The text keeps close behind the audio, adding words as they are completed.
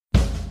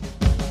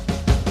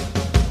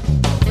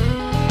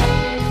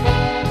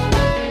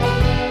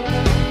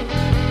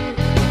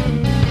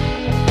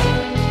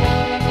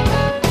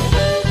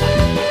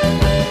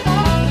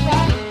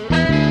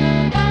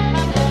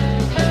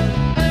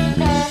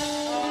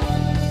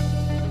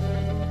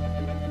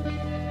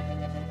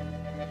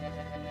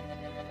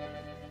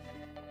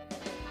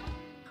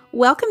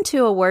Welcome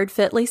to A Word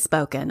Fitly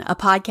Spoken, a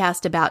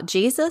podcast about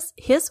Jesus,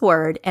 His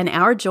Word, and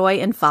our joy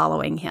in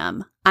following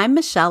Him. I'm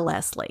Michelle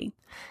Leslie.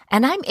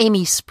 And I'm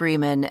Amy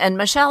Spreeman. And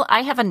Michelle,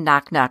 I have a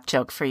knock-knock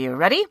joke for you.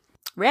 Ready?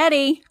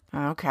 Ready.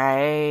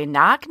 Okay,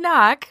 knock,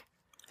 knock.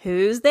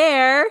 Who's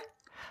there?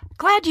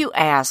 Glad you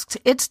asked.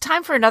 It's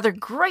time for another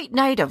great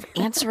night of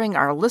answering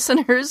our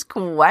listeners'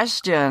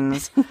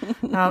 questions.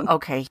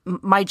 Okay,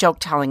 my joke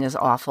telling is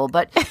awful,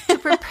 but to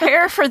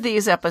prepare for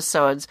these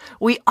episodes,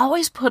 we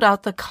always put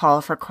out the call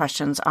for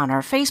questions on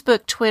our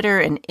Facebook, Twitter,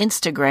 and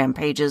Instagram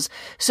pages.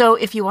 So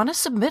if you want to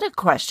submit a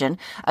question,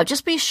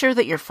 just be sure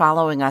that you're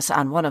following us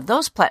on one of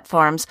those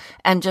platforms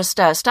and just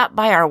stop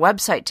by our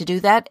website to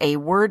do that,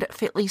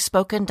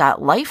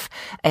 awordfitlyspoken.life,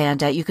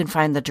 and you can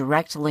find the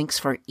direct links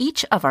for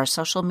each of our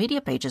social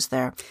media pages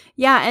there.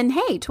 Yeah, and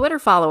hey, Twitter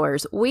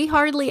followers, we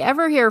hardly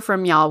ever hear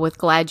from y'all with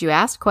Glad You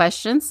Asked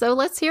questions, so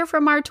let's hear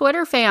from our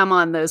Twitter fam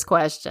on those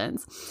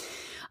questions.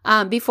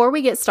 Before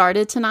we get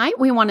started tonight,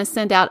 we want to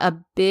send out a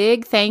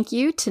big thank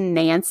you to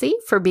Nancy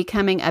for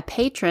becoming a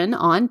patron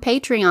on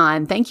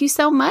Patreon. Thank you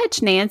so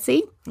much,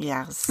 Nancy.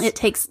 Yes. It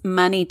takes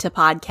money to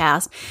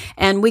podcast,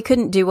 and we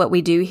couldn't do what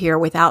we do here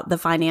without the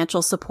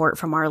financial support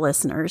from our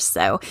listeners.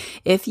 So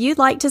if you'd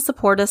like to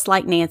support us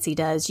like Nancy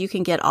does, you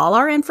can get all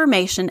our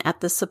information at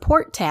the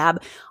support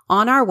tab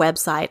on our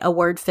website,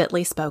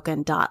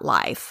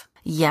 awordfitlyspoken.life.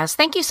 Yes,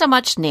 thank you so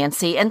much,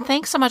 Nancy, and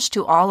thanks so much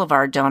to all of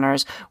our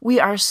donors. We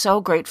are so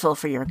grateful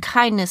for your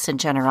kindness and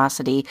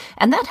generosity,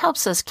 and that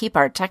helps us keep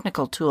our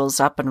technical tools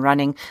up and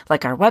running,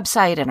 like our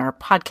website and our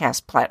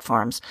podcast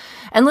platforms.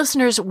 And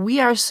listeners,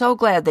 we are so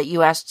glad that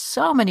you asked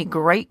so many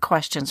great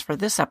questions for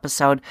this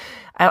episode.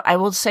 I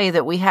will say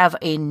that we have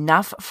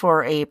enough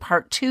for a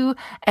part 2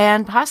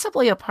 and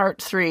possibly a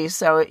part 3.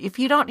 So if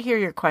you don't hear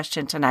your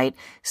question tonight,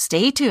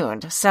 stay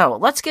tuned. So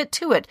let's get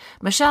to it.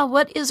 Michelle,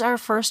 what is our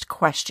first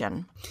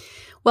question?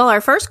 Well,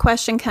 our first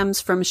question comes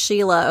from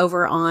Sheila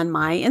over on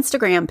my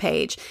Instagram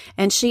page,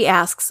 and she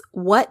asks,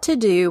 what to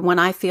do when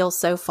I feel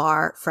so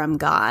far from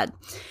God?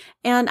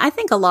 And I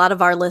think a lot of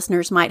our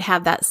listeners might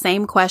have that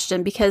same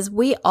question because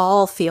we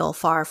all feel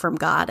far from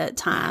God at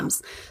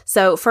times.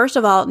 So first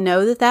of all,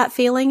 know that that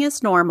feeling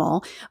is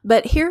normal,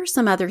 but here are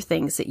some other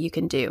things that you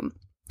can do.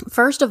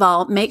 First of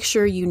all, make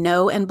sure you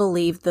know and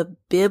believe the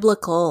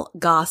biblical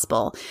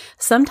gospel.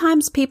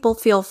 Sometimes people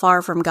feel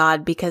far from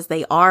God because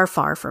they are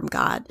far from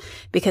God,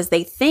 because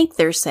they think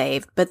they're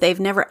saved, but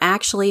they've never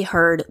actually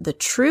heard the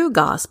true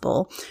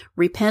gospel,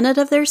 repented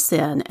of their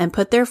sin, and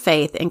put their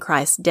faith in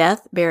Christ's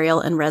death, burial,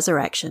 and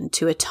resurrection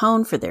to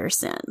atone for their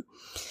sin.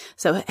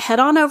 So head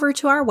on over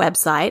to our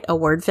website,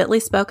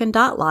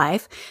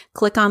 awordfitlyspoken.life,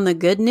 click on the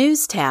Good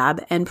News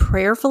tab, and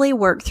prayerfully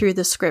work through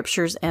the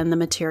scriptures and the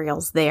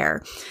materials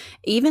there.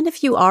 Even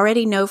if you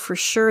already know for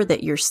sure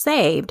that you're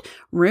saved,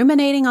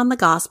 ruminating on the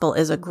gospel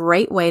is a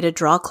great way to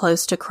draw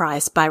close to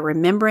Christ by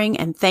remembering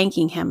and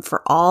thanking Him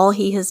for all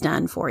He has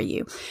done for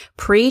you.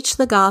 Preach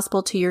the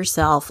gospel to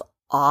yourself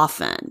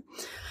often.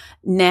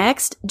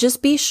 Next,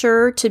 just be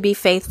sure to be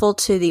faithful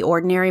to the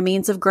ordinary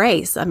means of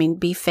grace.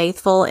 Be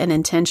faithful and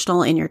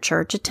intentional in your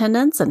church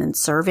attendance and in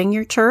serving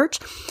your church.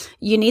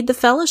 You need the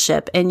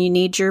fellowship, and you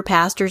need your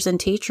pastors and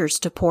teachers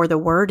to pour the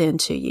word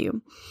into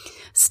you.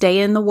 Stay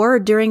in the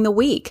word during the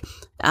week.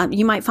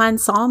 You might find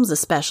Psalms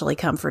especially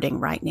comforting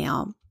right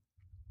now.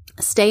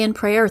 Stay in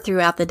prayer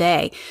throughout the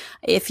day.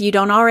 If you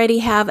don't already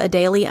have a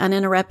daily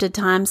uninterrupted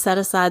time set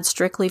aside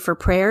strictly for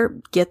prayer,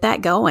 get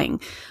that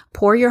going.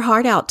 Pour your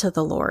heart out to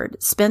the Lord.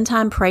 Spend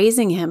time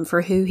praising Him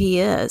for who He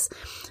is.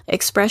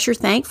 Express your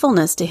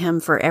thankfulness to Him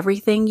for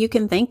everything you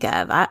can think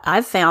of.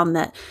 I've found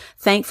that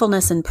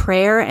thankfulness in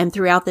prayer and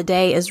throughout the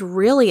day is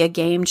really a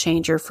game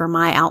changer for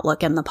my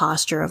outlook and the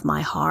posture of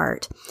my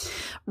heart.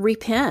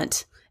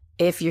 Repent.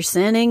 If you're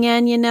sinning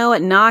and you know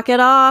it, knock it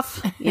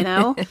off,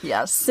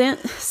 Yes.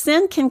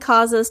 Sin can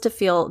cause us to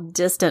feel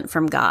distant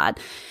from God.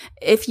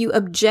 If you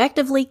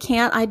objectively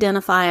can't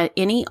identify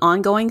any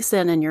ongoing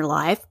sin in your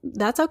life,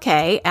 that's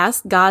okay.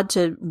 Ask God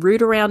to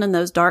root around in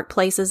those dark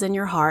places in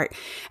your heart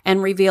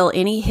and reveal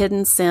any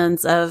hidden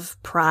sins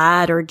of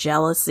pride or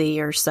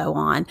jealousy or so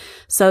on,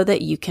 so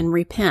that you can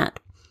repent.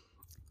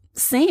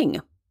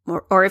 Sing.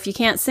 Or if you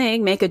can't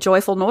sing, make a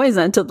joyful noise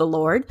unto the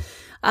Lord.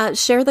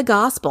 Share the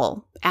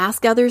gospel.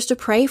 Ask others to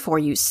pray for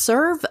you.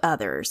 Serve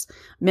others.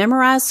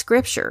 Memorize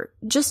scripture.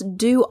 Just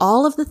do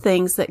all of the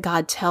things that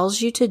God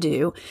tells you to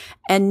do,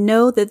 and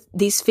know that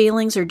these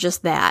feelings are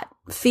just that.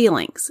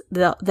 Feelings.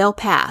 They'll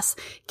pass.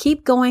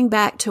 Keep going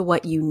back to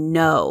what you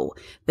know,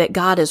 that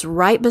God is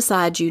right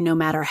beside you no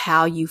matter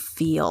how you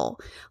feel.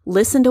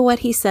 Listen to what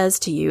He says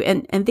to you,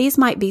 and these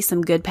might be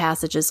some good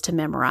passages to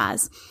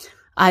memorize.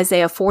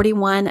 Isaiah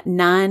 41,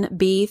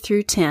 9b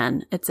through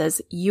 10, it says,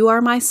 "You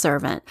are my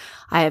servant.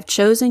 I have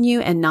chosen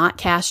you and not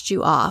cast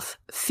you off.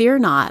 Fear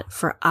not,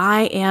 for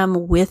I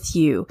am with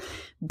you.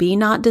 Be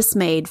not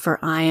dismayed, for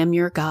I am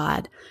your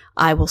God.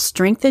 I will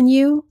strengthen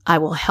you. I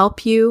will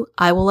help you.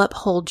 I will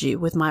uphold you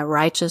with my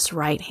righteous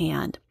right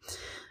hand."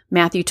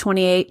 Matthew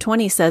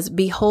 28:20 says,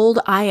 "Behold,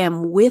 I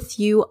am with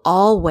you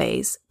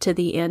always to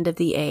the end of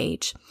the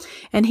age."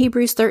 And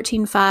Hebrews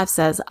 13:5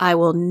 says, "I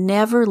will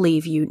never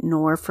leave you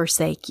nor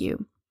forsake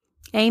you."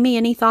 Amy,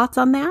 any thoughts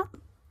on that?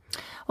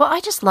 Well, I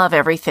just love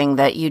everything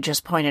that you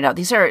just pointed out.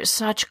 These are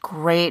such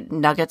great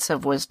nuggets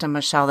of wisdom,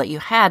 Michelle, that you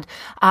had.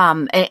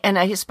 And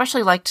I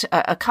especially liked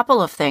a couple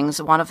of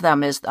things. One of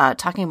them is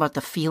talking about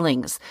the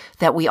feelings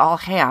that we all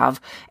have.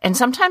 And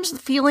sometimes the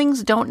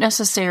feelings don't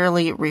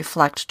necessarily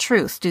reflect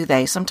truth, do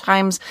they?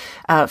 Sometimes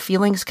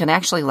feelings can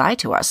actually lie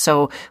to us.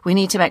 So we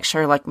need to make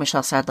sure, like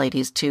Michelle said,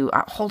 ladies, to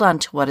hold on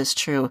to what is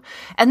true.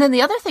 And then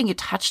the other thing you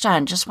touched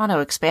on, just want to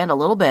expand a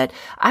little bit.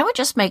 I would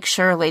just make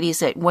sure, ladies,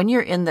 that when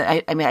you're in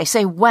I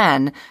say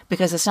when,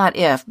 because it's not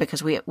if,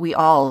 because we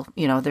all,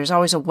 there's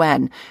always a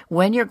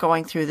when you're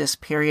going through this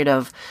period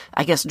of,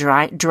 I guess,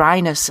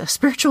 dryness,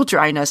 spiritual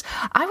dryness,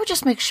 I would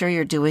just make sure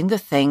you're doing the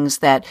things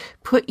that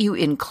put you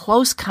in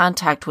close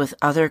contact with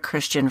other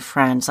Christian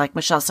friends. Like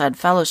Michelle said,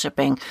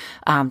 fellowshipping,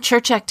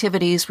 church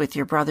activities with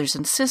your brothers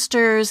and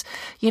sisters,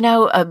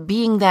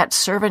 being that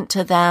servant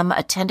to them,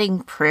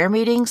 attending prayer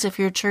meetings if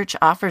your church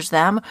offers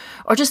them,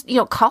 or just,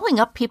 calling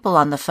up people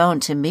on the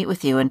phone to meet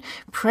with you and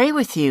pray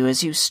with you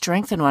as you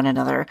strengthen one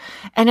another.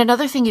 And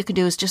another thing you can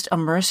do is just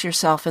immerse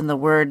yourself in the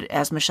Word,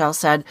 as Michelle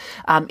said.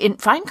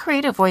 Find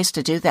creative ways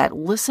to do that.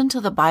 Listen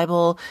to the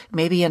Bible,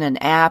 maybe in an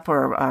app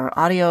or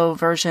audio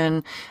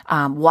version.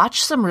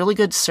 Watch some really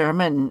good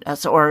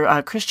sermons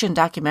or Christian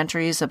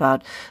documentaries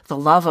about the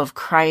love of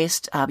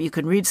Christ. You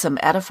can read some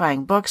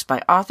edifying books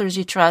by authors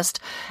you trust.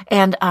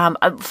 And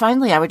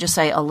finally, I would just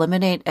say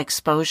eliminate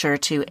exposure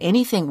to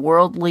anything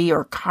worldly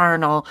or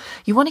carnal.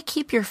 You want to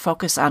keep your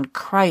focus on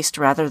Christ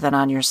rather than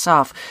on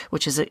yourself,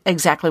 which is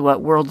exactly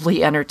what worldly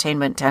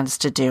entertainment tends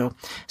to do.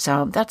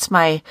 So that's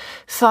my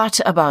thought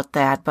about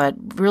that, but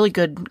really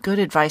good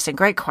advice and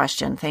great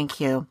question.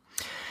 Thank you.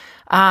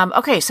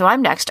 Okay, so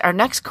I'm next. Our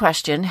next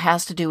question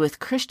has to do with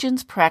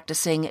Christians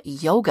practicing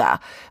yoga.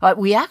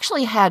 We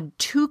actually had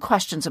two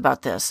questions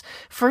about this.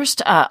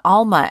 First,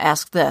 Alma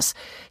asked this.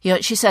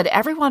 She said,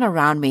 "Everyone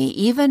around me,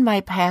 even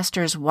my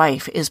pastor's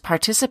wife, is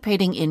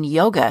participating in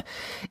yoga.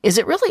 Is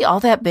it really all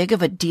that big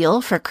of a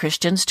deal for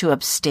Christians to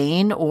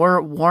abstain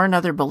or warn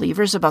other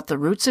believers about the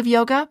roots of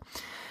yoga?"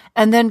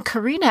 And then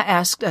Karina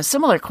asked a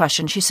similar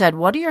question. She said,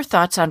 "What are your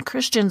thoughts on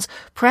Christians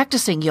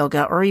practicing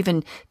yoga or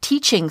even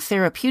teaching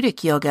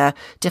therapeutic yoga,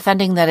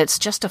 defending that it's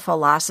just a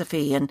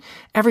philosophy and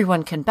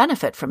everyone can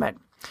benefit from it?"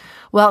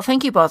 Well,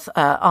 thank you both,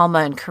 Alma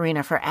and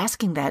Karina, for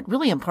asking that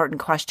really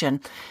important question.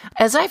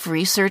 As I've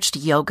researched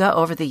yoga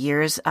over the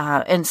years,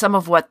 and some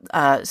of what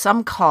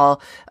some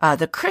call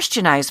the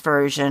Christianized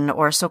version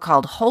or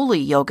so-called holy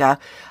yoga,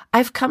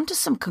 I've come to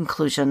some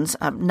conclusions,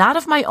 not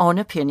of my own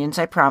opinions,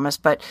 I promise,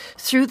 but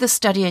through the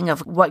studying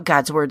of what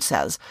God's Word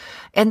says.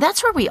 And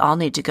that's where we all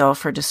need to go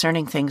for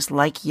discerning things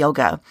like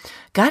yoga.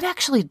 God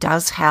actually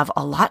does have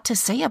a lot to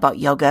say about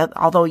yoga,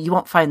 although you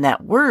won't find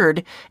that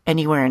word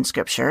anywhere in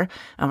Scripture.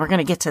 And we're going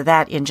to get to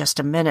that in just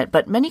a minute.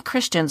 But many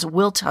Christians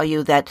will tell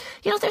you that,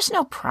 there's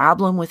no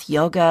problem with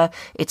yoga.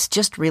 It's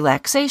just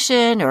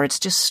relaxation or it's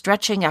just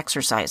stretching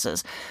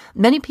exercises.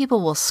 Many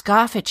people will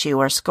scoff at you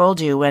or scold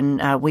you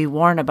when we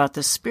warn about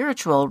the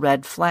spiritual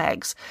red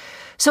flags.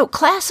 So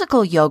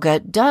classical yoga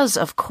does,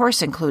 of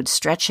course, include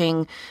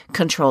stretching,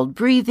 controlled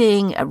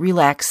breathing,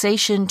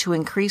 relaxation to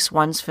increase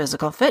one's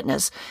physical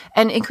fitness.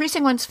 And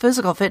increasing one's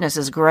physical fitness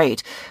is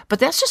great, but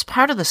that's just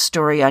part of the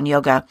story on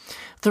yoga.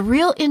 The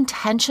real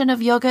intention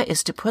of yoga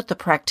is to put the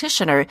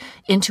practitioner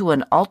into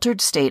an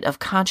altered state of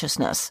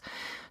consciousness.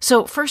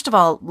 So first of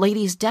all,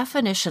 ladies,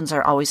 definitions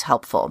are always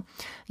helpful.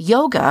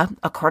 Yoga,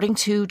 according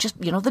to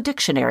just, the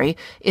dictionary,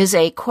 is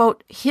a,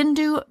 quote,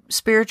 Hindu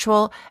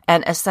spiritual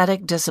and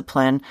ascetic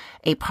discipline,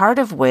 a part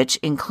of which,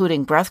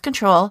 including breath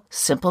control,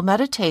 simple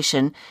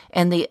meditation,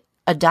 and the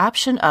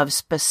adoption of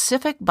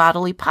specific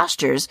bodily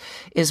postures,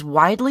 is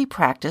widely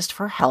practiced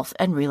for health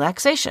and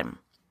relaxation.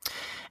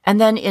 And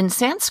then in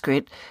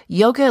Sanskrit,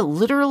 yoga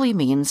literally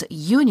means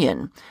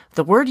union.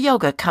 The word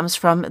yoga comes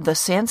from the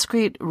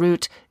Sanskrit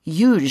root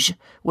yuj,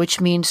 which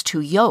means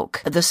to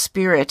yoke the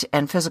spirit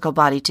and physical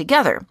body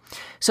together.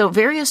 So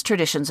various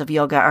traditions of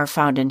yoga are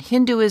found in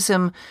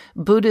Hinduism,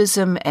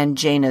 Buddhism, and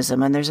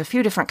Jainism. And there's a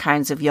few different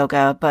kinds of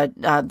yoga,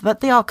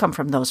 but they all come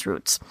from those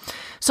roots.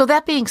 So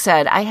that being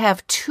said, I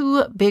have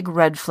two big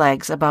red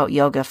flags about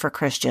yoga for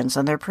Christians,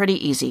 and they're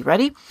pretty easy.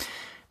 Ready?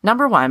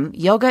 Number one,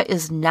 yoga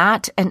is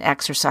not an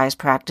exercise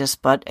practice,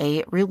 but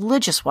a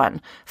religious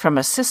one from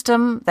a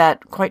system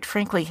that, quite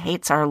frankly,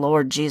 hates our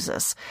Lord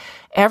Jesus.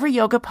 Every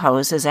yoga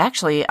pose is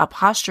actually a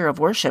posture of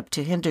worship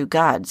to Hindu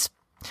gods.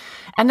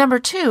 And number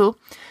two,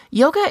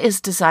 yoga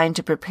is designed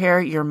to prepare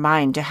your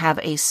mind to have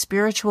a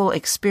spiritual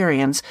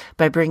experience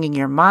by bringing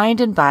your mind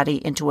and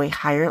body into a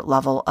higher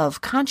level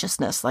of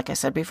consciousness, like I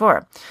said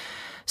before.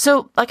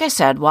 So, like I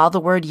said, while the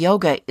word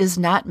yoga is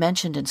not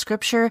mentioned in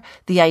Scripture,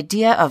 the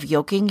idea of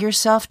yoking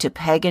yourself to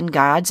pagan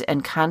gods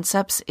and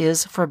concepts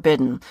is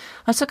forbidden.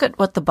 Let's look at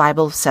what the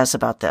Bible says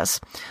about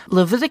this.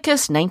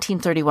 Leviticus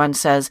 19:31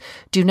 says,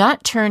 "Do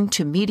not turn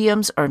to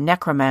mediums or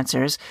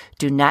necromancers,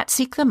 do not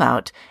seek them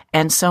out,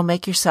 and so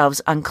make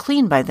yourselves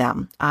unclean by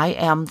them. I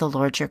am the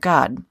Lord your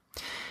God."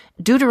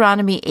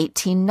 Deuteronomy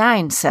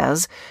 18:9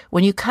 says,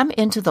 "When you come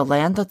into the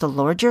land that the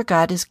Lord your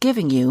God is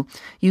giving you,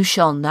 you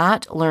shall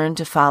not learn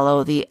to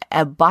follow the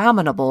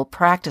abominable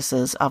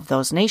practices of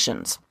those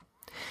nations."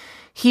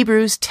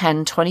 Hebrews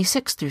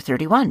 10:26 through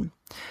 31.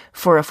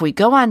 "For if we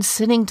go on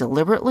sinning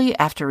deliberately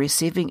after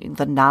receiving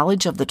the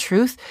knowledge of the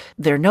truth,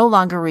 there no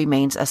longer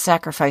remains a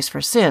sacrifice for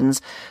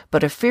sins,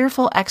 but a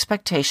fearful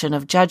expectation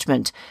of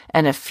judgment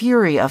and a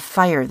fury of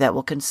fire that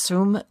will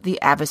consume the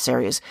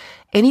adversaries.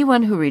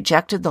 Anyone who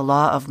rejected the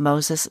law of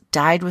Moses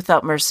died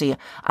without mercy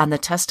on the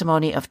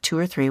testimony of 2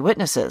 or 3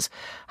 witnesses.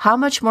 How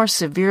much more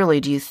severely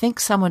do you think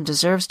someone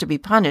deserves to be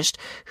punished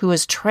who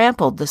has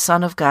trampled the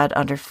Son of God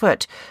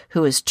underfoot,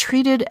 who has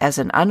treated as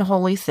an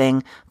unholy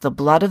thing the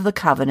blood of the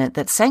covenant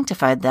that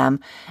sanctified them,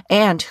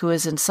 and who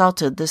has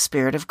insulted the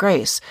Spirit of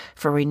grace?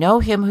 For we know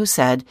him who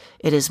said,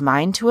 'It is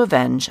mine to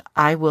avenge,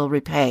 I will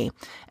repay.'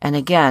 And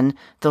again,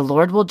 the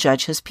Lord will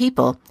judge his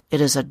people. It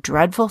is a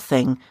dreadful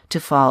thing to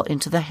fall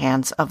into the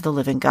hands of the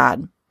living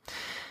God."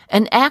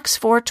 And Acts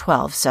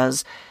 4:12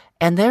 says,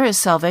 "And there is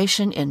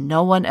salvation in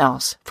no one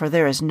else, for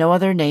there is no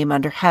other name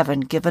under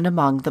heaven given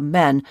among the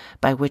men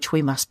by which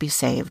we must be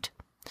saved."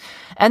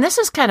 And this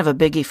is kind of a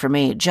biggie for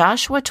me.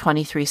 Joshua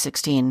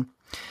 23:16.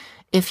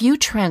 "If you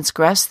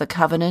transgress the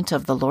covenant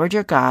of the Lord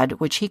your God,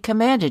 which he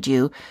commanded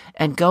you,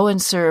 and go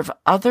and serve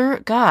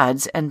other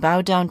gods and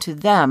bow down to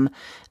them,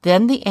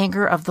 then the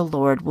anger of the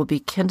Lord will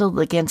be kindled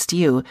against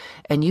you,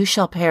 and you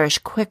shall perish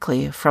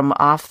quickly from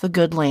off the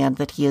good land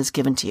that he has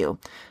given to you."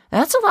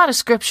 That's a lot of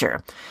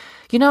scripture.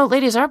 You know,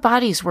 ladies, our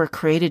bodies were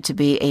created to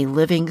be a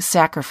living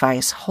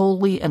sacrifice,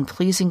 holy and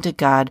pleasing to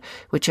God,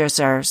 which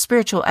is our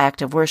spiritual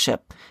act of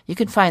worship. You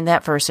can find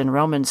that verse in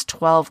Romans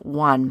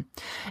 12:1.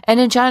 And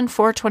in John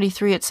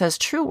 4:23, it says,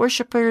 "True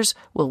worshipers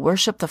will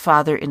worship the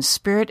Father in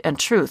spirit and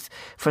truth,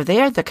 for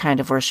they are the kind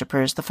of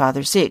worshipers the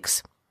Father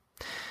seeks."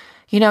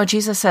 You know,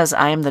 Jesus says,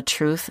 "I am the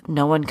truth.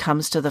 No one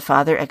comes to the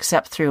Father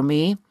except through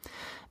me."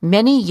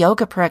 Many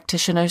yoga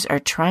practitioners are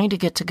trying to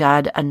get to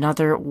God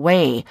another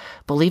way,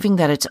 believing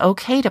that it's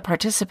okay to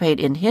participate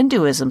in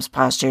Hinduism's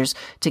postures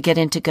to get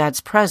into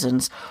God's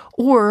presence,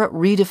 or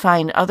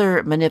redefine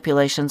other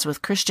manipulations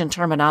with Christian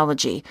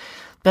terminology.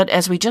 But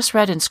as we just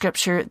read in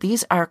Scripture,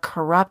 these are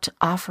corrupt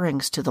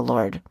offerings to the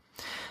Lord.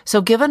 So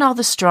given all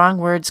the strong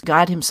words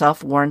God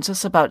himself warns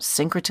us about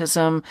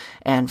syncretism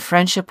and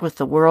friendship with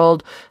the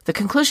world, the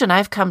conclusion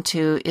I've come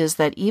to is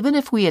that even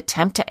if we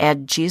attempt to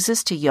add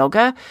Jesus to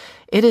yoga,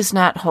 it is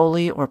not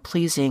holy or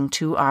pleasing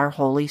to our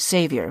holy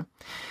Savior.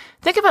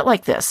 Think of it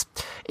like this.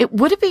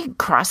 Would it be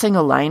crossing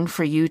a line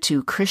for you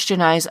to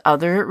Christianize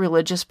other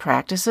religious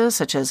practices,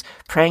 such as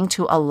praying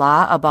to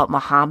Allah about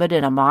Muhammad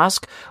in a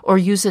mosque or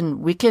using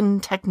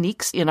Wiccan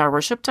techniques in our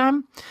worship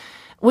time?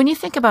 When you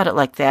think about it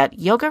like that,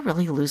 yoga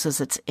really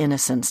loses its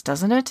innocence,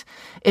 doesn't it?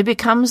 It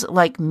becomes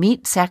like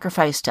meat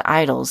sacrificed to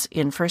idols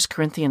in 1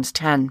 Corinthians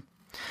 10.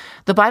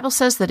 The Bible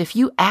says that if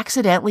you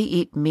accidentally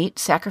eat meat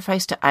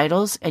sacrificed to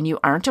idols and you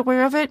aren't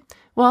aware of it,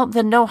 well,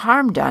 then no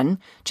harm done.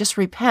 Just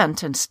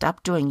repent and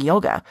stop doing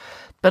yoga.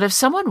 But if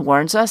someone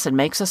warns us and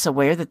makes us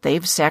aware that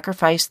they've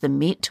sacrificed the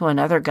meat to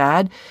another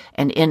god,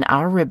 and in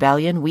our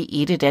rebellion we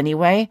eat it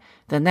anyway,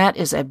 then that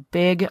is a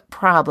big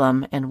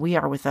problem and we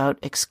are without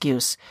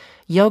excuse.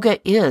 Yoga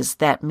is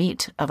that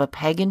meat of a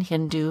pagan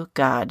Hindu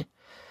god.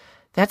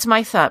 That's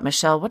my thought,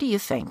 Michelle. What do you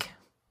think?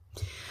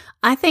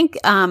 I think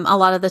a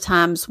lot of the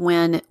times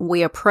when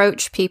we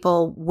approach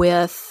people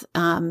with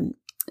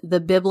the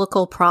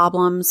biblical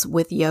problems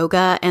with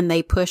yoga and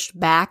they push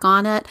back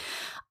on it,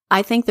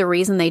 I think the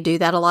reason they do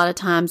that a lot of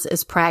times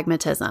is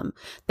pragmatism.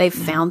 They've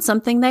found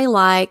something they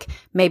like.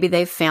 Maybe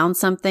they've found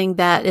something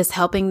that is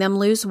helping them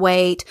lose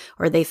weight,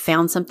 or they've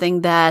found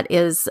something that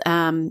is,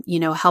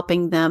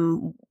 helping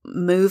them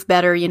move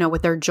better,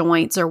 with their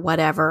joints or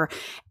whatever.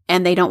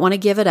 And they don't want to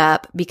give it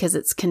up because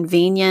it's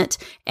convenient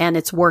and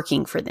it's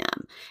working for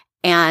them.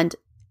 And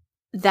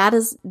that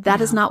is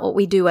not what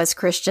we do as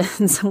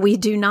Christians. We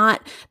do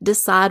not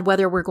decide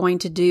whether we're going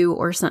to do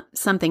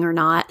something or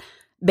not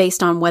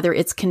based on whether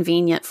it's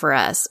convenient for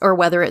us or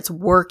whether it's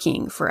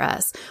working for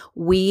us.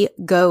 We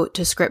go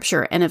to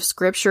Scripture. And if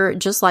Scripture,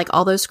 just like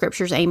all those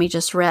scriptures Amy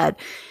just read,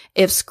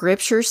 if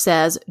Scripture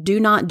says do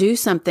not do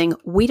something,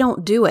 we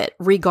don't do it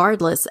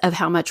regardless of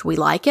how much we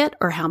like it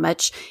or how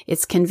much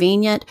it's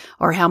convenient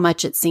or how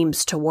much it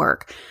seems to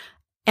work.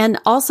 And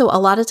also a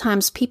lot of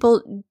times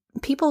people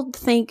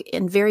think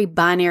in very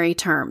binary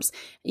terms,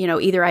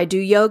 either I do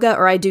yoga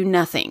or I do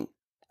nothing.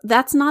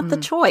 That's not the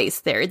choice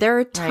there. There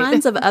are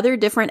tons of other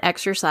different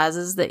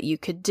exercises that you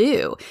could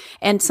do.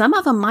 And some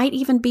of them might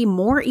even be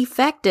more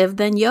effective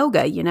than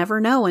yoga. You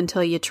never know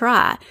until you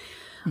try.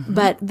 Mm-hmm.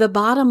 But the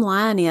bottom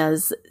line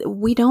is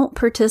we don't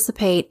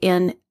participate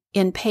in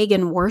in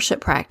pagan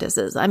worship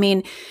practices. I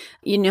mean,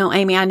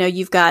 Amy, I know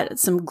you've got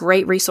some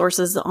great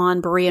resources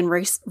on Berean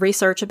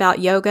research about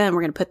yoga, and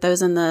we're going to put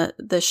those in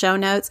the show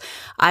notes.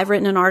 I've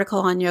written an article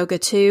on yoga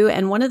too.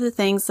 And one of the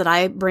things that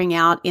I bring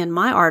out in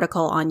my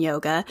article on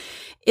yoga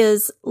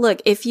is,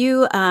 look,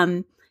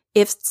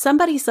 if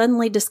somebody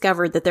suddenly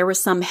discovered that there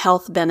was some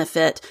health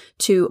benefit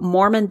to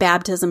Mormon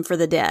baptism for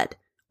the dead,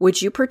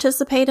 would you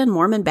participate in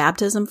Mormon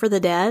baptism for the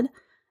dead?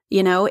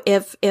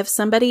 If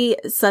somebody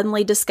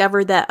suddenly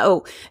discovered that,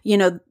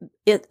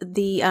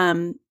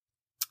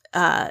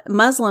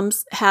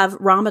 Muslims have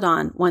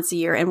Ramadan once a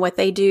year, and what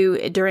they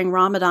do during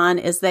Ramadan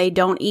is they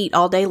don't eat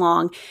all day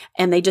long,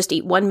 and they just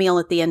eat one meal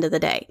at the end of the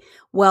day.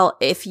 Well,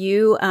 if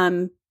your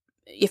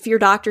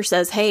doctor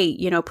says,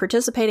 hey,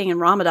 participating in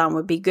Ramadan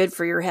would be good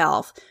for your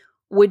health,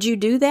 would you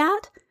do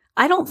that?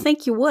 I don't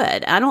think you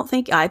would.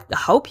 I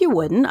hope you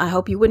wouldn't. I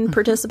hope you wouldn't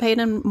participate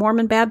in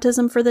Mormon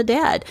baptism for the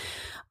dead.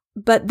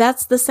 But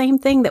that's the same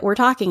thing that we're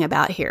talking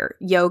about here.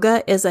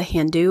 Yoga is a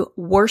Hindu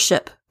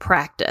worship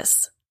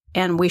practice,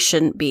 and we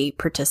shouldn't be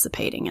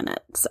participating in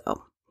it.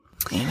 So,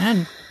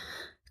 amen.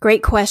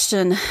 Great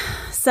question.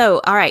 So,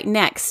 all right,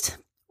 next.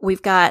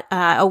 We've got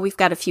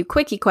a few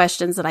quickie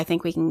questions that I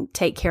think we can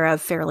take care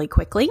of fairly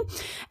quickly.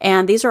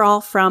 And these are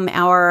all from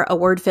our A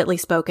Word Fitly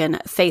Spoken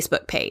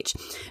Facebook page.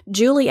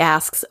 Julie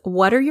asks,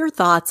 what are your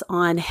thoughts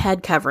on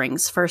head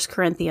coverings, 1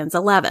 Corinthians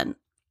 11?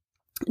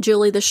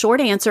 Julie, the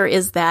short answer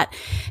is that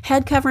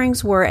head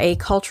coverings were a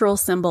cultural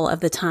symbol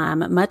of the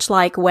time, much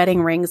like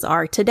wedding rings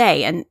are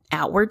today, an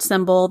outward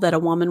symbol that a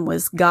woman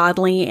was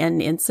godly and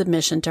in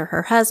submission to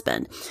her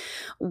husband.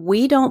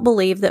 We don't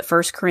believe that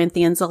 1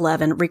 Corinthians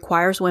 11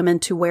 requires women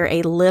to wear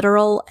a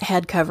literal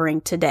head covering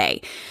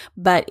today.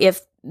 But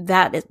if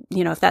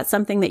that's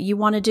something that you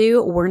want to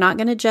do, we're not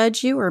going to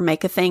judge you or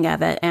make a thing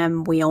of it.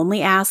 And we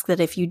only ask that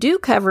if you do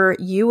cover,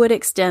 you would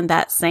extend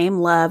that same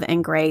love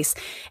and grace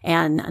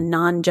and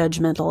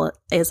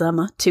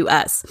non-judgmentalism to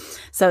us.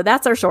 So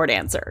that's our short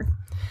answer.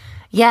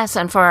 Yes,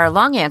 and for our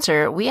long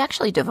answer, we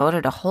actually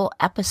devoted a whole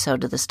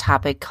episode to this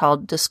topic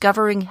called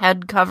Discovering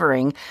Head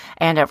Covering,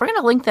 and we're going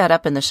to link that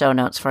up in the show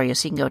notes for you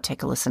so you can go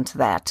take a listen to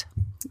that.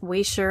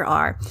 We sure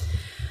are.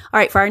 All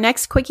right, for our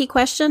next quickie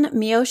question,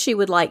 Miyoshi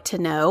would like to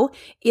know,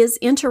 is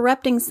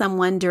interrupting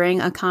someone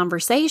during a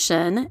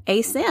conversation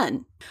a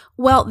sin?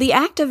 Well, the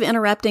act of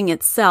interrupting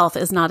itself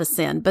is not a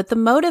sin, but the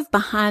motive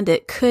behind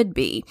it could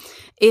be.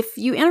 If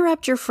you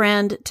interrupt your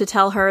friend to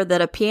tell her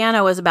that a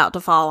piano is about to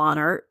fall on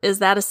her, is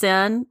that a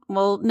sin?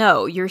 Well,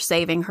 no, you're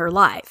saving her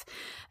life.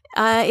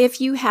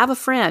 If you have a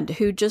friend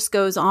who just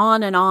goes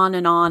on and on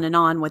and on and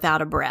on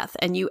without a breath,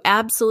 and you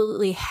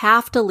absolutely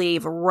have to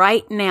leave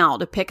right now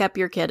to pick up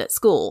your kid at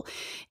school,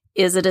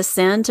 is it a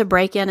sin to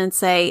break in and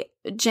say,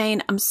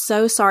 Jane, I'm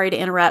so sorry to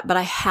interrupt, but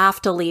I have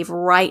to leave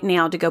right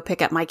now to go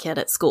pick up my kid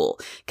at school.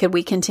 Could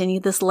we continue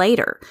this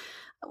later?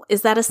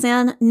 Is that a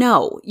sin?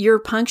 No. Your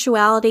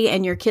punctuality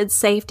and your kid's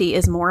safety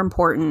is more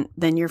important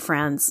than your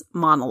friend's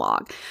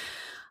monologue.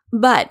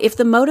 But if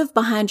the motive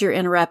behind your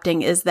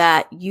interrupting is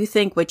that you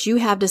think what you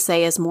have to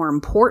say is more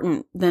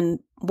important than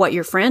what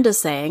your friend is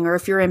saying, or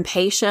if you're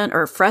impatient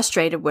or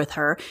frustrated with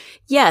her,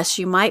 yes,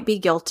 you might be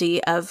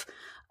guilty of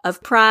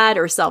pride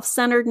or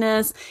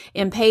self-centeredness,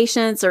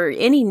 impatience, or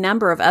any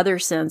number of other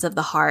sins of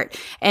the heart.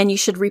 And you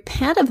should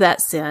repent of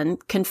that sin,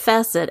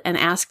 confess it, and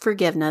ask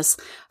forgiveness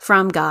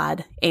from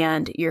God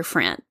and your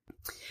friend.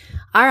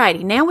 All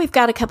righty, now we've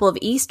got a couple of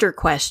Easter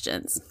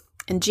questions.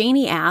 And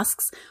Jeannie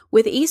asks,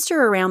 with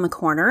Easter around the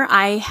corner,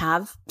 I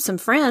have some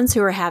friends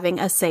who are having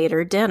a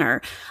Seder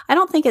dinner. I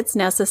don't think it's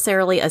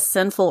necessarily a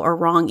sinful or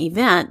wrong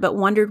event, but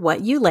wondered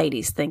what you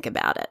ladies think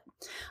about it.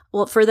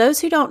 Well, for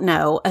those who don't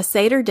know, a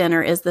Seder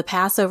dinner is the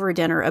Passover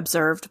dinner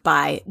observed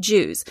by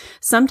Jews.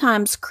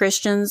 Sometimes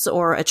Christians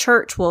or a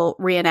church will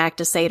reenact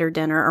a Seder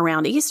dinner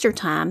around Easter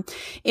time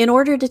in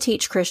order to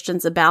teach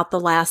Christians about the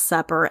Last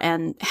Supper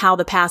and how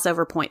the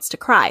Passover points to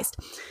Christ.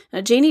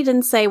 Now, Jeannie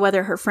didn't say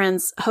whether her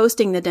friends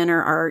hosting the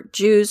dinner are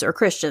Jews or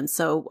Christians,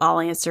 so I'll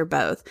answer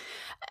both.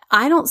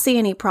 I don't see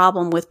any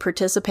problem with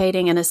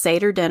participating in a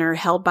Seder dinner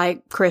held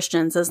by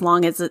Christians as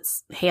long as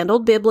it's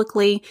handled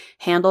biblically,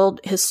 handled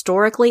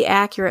historically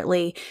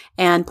accurately,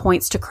 and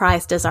points to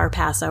Christ as our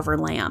Passover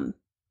lamb.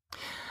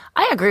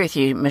 I agree with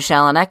you,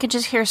 Michelle, and I could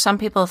just hear some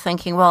people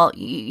thinking, well,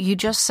 you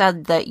just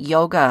said that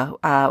yoga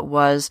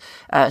was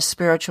a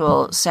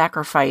spiritual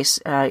sacrifice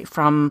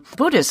from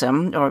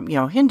Buddhism or,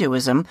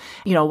 Hinduism.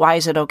 Why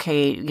is it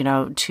okay,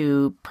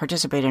 to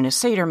participate in a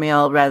Seder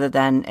meal rather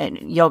than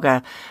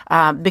yoga?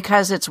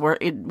 Because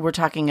we're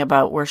talking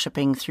about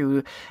worshiping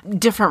through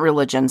different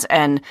religions.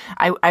 And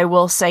I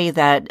will say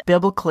that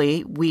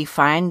biblically, we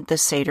find the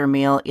Seder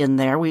meal in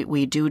there.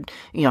 We do,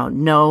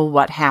 know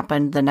what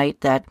happened the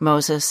night that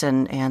Moses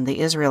and the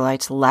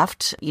Israelites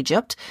left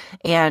Egypt.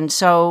 And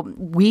so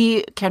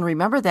we can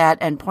remember that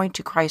and point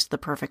to Christ, the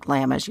perfect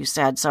lamb, as you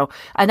said. So,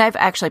 and I've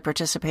actually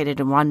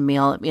participated in one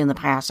meal in the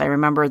past. I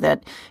remember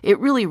that it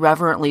really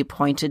reverently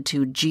pointed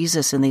to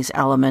Jesus in these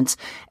elements,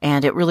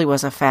 and it really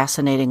was a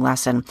fascinating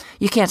lesson.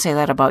 You can't say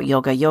that about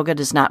yoga. Yoga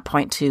does not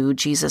point to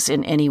Jesus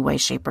in any way,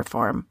 shape, or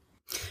form.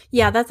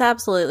 Yeah, that's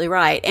absolutely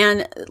right.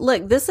 And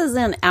look, this is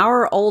in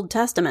our Old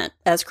Testament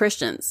as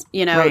Christians.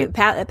 Right.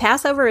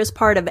 Passover is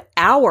part of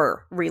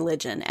our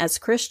religion as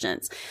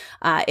Christians.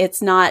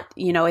 It's not,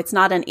 it's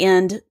not an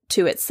end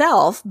to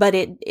itself, but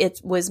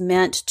it was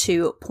meant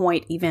to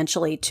point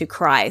eventually to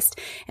Christ.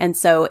 And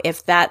so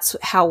if that's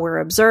how we're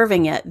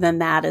observing it, then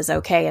that is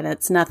okay. And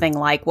it's nothing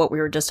like what we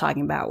were just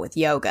talking about with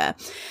yoga.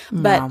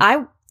 No.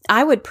 But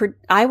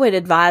I would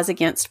advise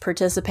against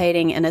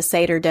participating in a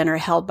Seder dinner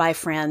held by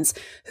friends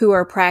who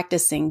are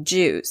practicing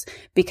Jews,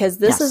 because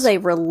this is a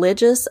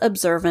religious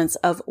observance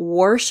of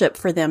worship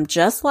for them,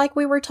 just like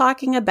we were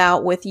talking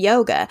about with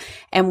yoga.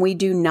 And we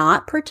do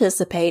not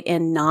participate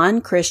in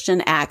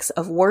non-Christian acts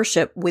of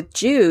worship with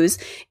Jews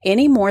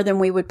any more than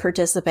we would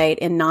participate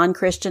in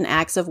non-Christian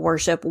acts of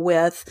worship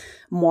with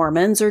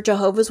Mormons or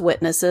Jehovah's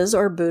Witnesses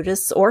or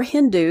Buddhists or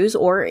Hindus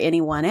or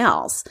anyone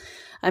else.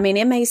 I mean,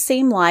 it may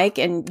seem like,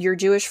 and your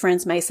Jewish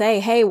friends may say,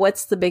 hey,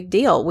 what's the big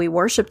deal? We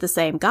worship the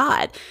same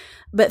God.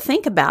 But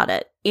think about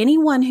it.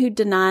 Anyone who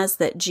denies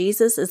that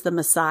Jesus is the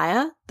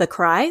Messiah, the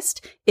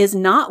Christ, is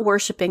not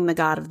worshiping the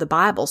God of the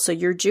Bible. So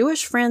your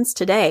Jewish friends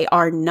today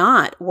are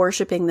not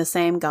worshiping the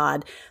same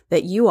God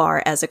that you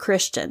are as a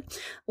Christian.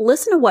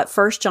 Listen to what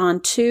 1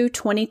 John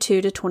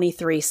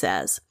 2:22-23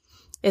 says.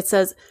 It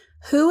says,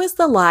 "Who is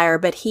the liar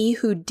but he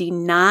who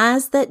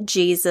denies that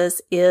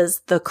Jesus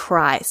is the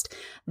Christ?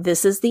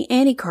 This is the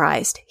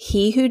Antichrist,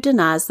 he who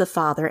denies the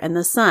Father and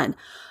the Son.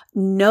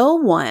 No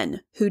one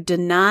who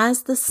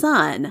denies the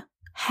Son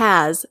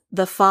has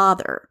the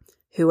Father.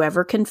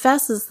 Whoever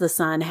confesses the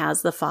Son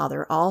has the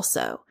Father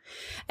also."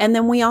 And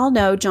then we all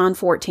know John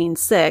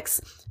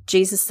 14:6,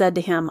 Jesus said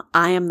to him,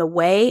 "I am the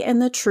way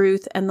and the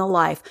truth and the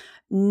life.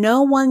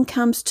 No one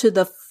comes to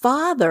the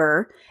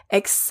Father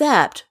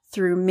except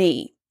through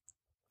me."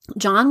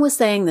 John was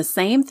saying the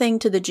same thing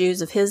to the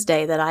Jews of his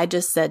day that I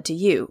just said to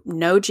you.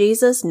 No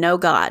Jesus, no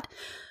God.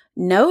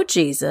 No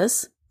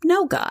Jesus,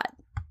 no God.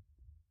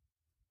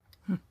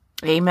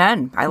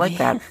 Amen. I like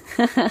that.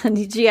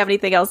 Did you have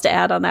anything else to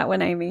add on that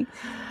one, Amy?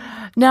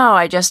 No,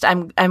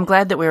 I'm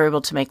glad that we were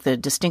able to make the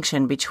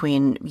distinction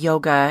between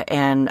yoga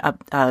and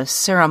a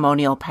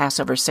ceremonial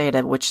Passover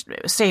Seder, which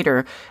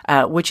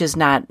is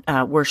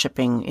not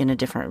worshiping in a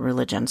different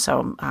religion.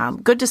 So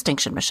good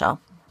distinction,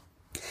 Michelle.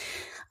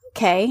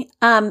 Okay.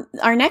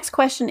 Our next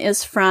question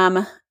is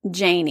from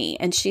Janie,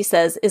 and she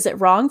says, is it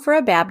wrong for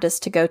a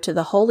Baptist to go to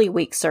the Holy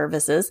Week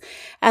services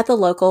at the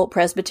local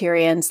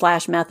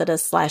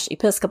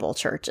Presbyterian/Methodist/Episcopal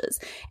churches?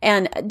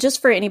 And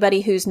just for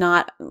anybody who's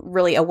not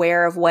really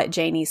aware of what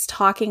Janie's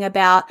talking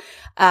about,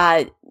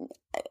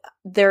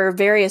 there are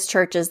various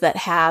churches that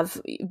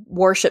have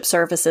worship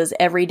services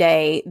every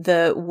day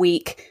the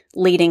week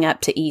leading up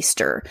to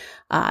Easter,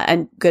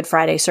 and Good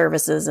Friday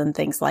services and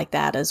things like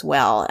that as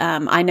well.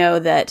 I know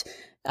that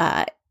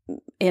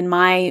in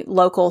my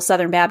local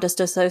Southern Baptist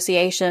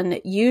Association,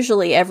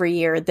 usually every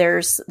year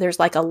there's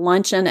like a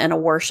luncheon and a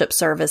worship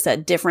service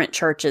at different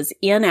churches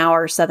in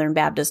our Southern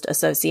Baptist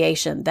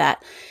Association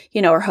that,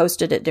 are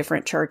hosted at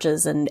different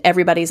churches, and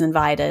everybody's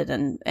invited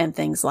and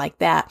things like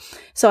that.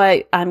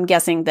 So I'm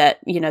guessing that,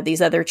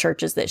 these other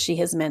churches that she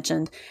has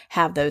mentioned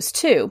have those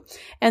too.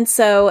 And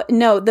so,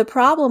 no, the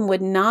problem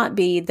would not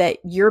be that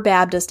you're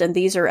Baptist and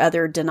these are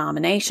other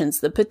denominations.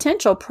 The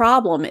potential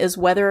problem is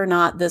whether or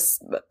not this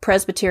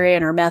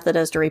Presbyterian or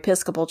Methodist or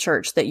Episcopal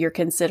church that you're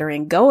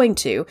considering going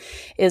to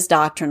is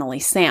doctrinally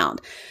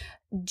sound.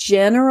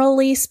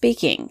 Generally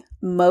speaking,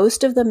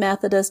 most of the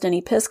Methodist and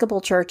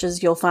Episcopal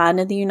churches you'll find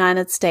in the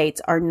United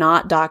States are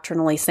not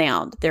doctrinally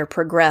sound. They're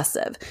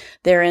progressive.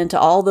 They're into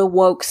all the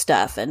woke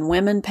stuff and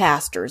women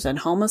pastors and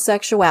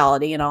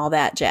homosexuality and all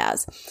that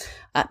jazz.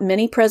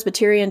 Many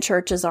Presbyterian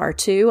churches are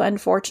too,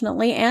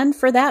 unfortunately, and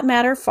for that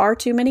matter, far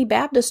too many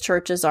Baptist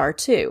churches are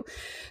too.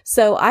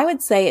 So I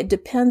would say it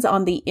depends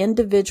on the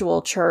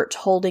individual church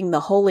holding the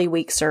Holy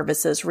Week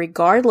services,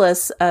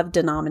 regardless of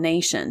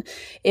denomination.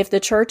 If the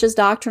church is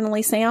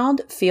doctrinally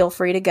sound, feel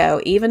free to go,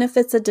 even if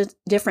it's a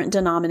different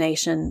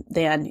denomination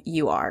than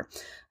you are.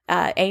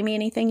 Amy,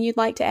 anything you'd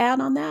like to add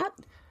on that?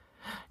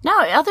 No,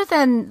 other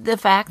than the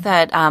fact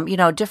that,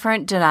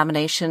 different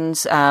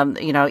denominations,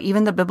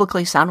 even the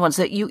biblically sound ones,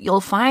 that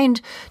you'll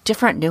find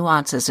different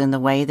nuances in the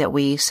way that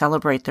we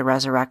celebrate the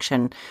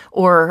resurrection,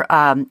 or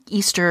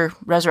Easter,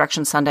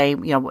 Resurrection Sunday.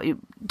 It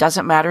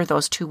doesn't matter.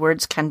 Those two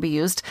words can be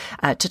used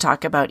to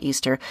talk about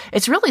Easter.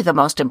 It's really the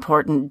most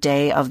important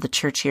day of the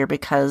church year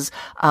because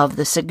of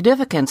the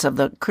significance of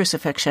the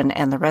crucifixion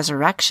and the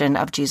resurrection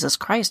of Jesus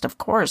Christ, of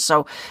course.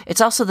 So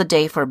it's also the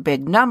day for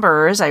big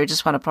numbers, I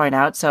just want to point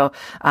out. So,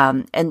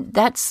 and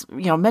that's,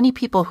 many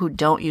people who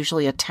don't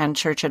usually attend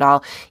church at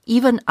all,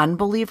 even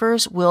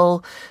unbelievers,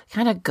 will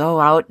kind of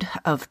go out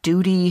of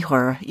duty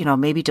or,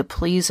 maybe to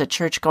please a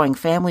church-going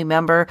family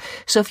member.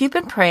 So if you've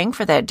been praying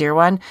for that dear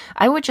one,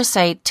 I would just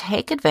say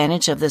take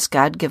advantage of this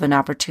God-given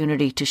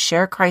opportunity to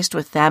share Christ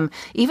with them,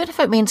 even if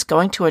it means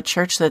going to a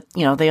church that,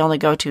 they only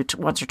go to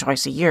once or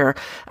twice a year.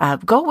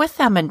 Go with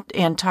them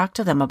and talk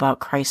to them about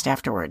Christ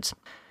afterwards.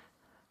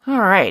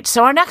 All right.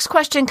 So our next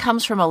question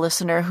comes from a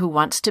listener who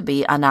wants to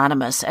be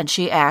anonymous, and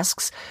she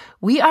asks,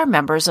 we are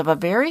members of a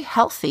very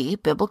healthy,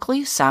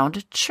 biblically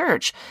sound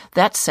church.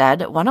 That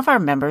said, one of our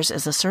members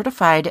is a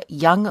certified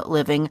Young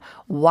Living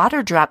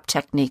water drop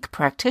technique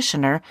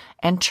practitioner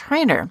and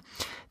trainer.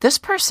 This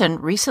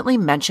person recently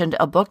mentioned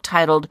a book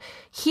titled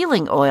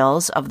Healing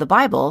Oils of the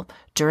Bible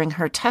during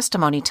her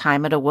testimony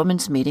time at a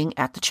women's meeting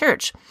at the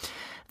church.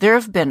 There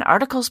have been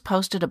articles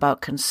posted about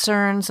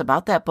concerns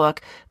about that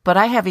book, but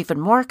I have even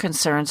more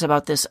concerns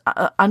about this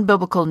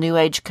unbiblical New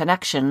Age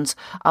connections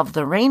of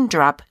the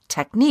raindrop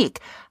technique.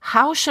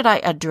 How should I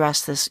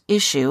address this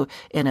issue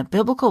in a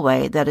biblical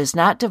way that is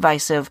not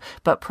divisive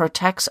but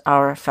protects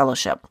our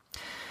fellowship?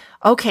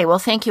 Okay, well,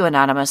 thank you,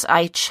 Anonymous.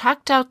 I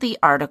checked out the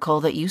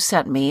article that you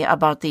sent me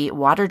about the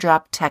water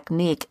drop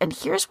technique, and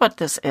here's what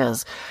this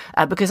is,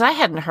 because I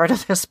hadn't heard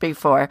of this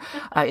before.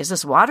 Is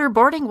this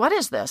waterboarding? What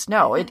is this?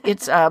 No,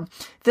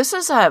 this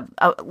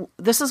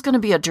is going to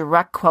be a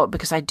direct quote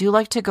because I do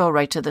like to go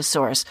right to the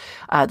source.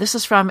 This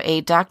is from a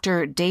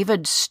Dr.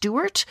 David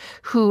Stewart,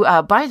 who,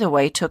 by the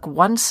way, took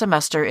 1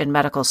 semester in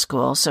medical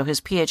school, so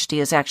his PhD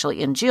is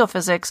actually in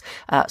geophysics,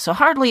 so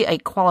hardly a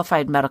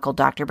qualified medical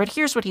doctor. But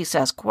here's what he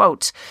says,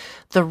 quote,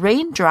 "The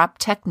raindrop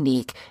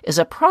technique is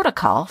a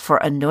protocol for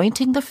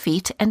anointing the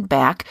feet and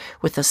back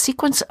with a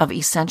sequence of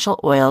essential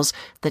oils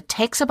that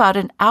takes about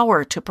an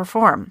hour to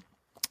perform.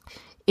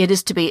 It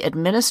is to be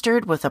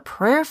administered with a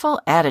prayerful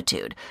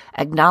attitude,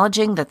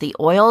 acknowledging that the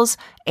oils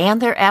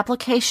and their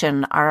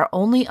application are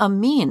only a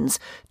means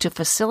to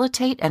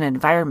facilitate an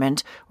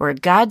environment where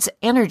God's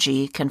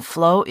energy can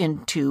flow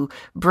in to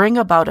bring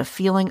about a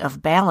feeling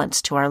of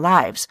balance to our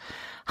lives.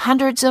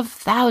 Hundreds of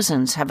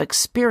thousands have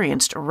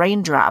experienced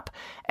raindrop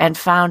and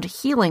found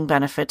healing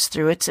benefits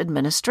through its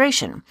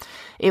administration.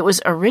 It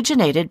was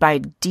originated by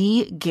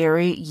D.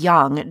 Gary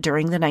Young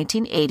during the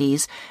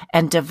 1980s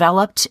and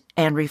developed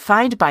and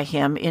refined by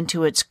him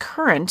into its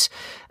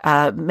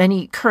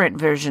many current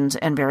versions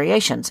and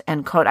variations."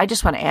 End quote. I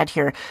just want to add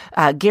here,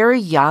 Gary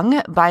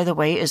Young, by the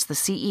way, is the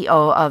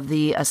CEO of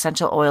the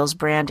essential oils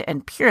brand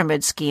and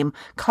pyramid scheme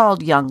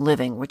called Young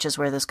Living, which is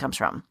where this comes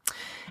from.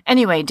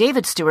 Anyway,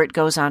 David Stewart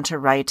goes on to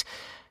write,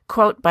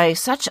 quote, "By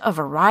such a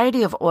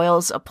variety of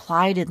oils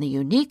applied in the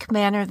unique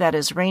manner that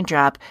is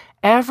raindrop,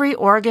 every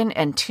organ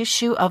and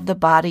tissue of the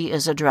body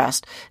is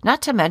addressed,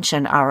 not to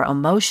mention our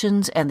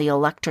emotions and the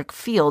electric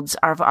fields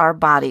of our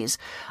bodies.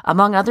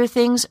 Among other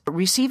things,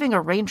 receiving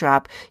a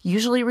raindrop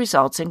usually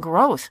results in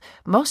growth.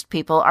 Most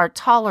people are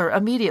taller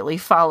immediately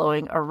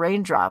following a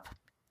raindrop."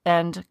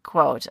 End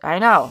quote. I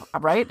know,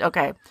 right?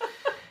 Okay.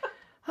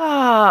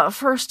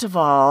 First of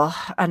all,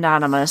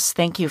 Anonymous,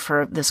 thank you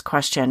for this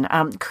question.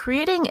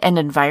 Creating an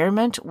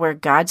environment where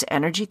God's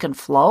energy can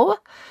flow,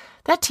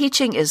 that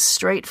teaching is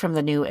straight from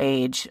the New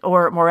Age,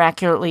 or more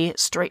accurately,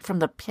 straight from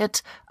the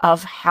pit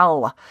of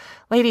hell.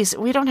 Ladies,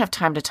 we don't have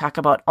time to talk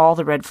about all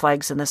the red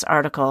flags in this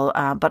article,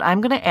 but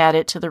I'm going to add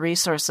it to the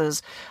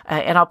resources,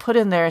 and I'll put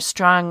in there a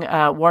strong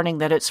warning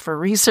that it's for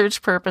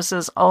research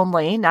purposes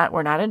only.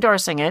 We're not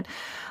endorsing it.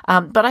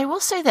 But I will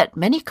say that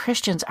many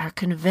Christians are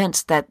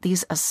convinced that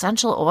these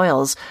essential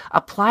oils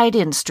applied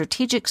in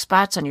strategic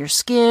spots on your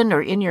skin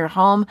or in your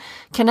home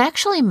can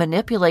actually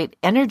manipulate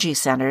energy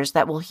centers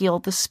that will heal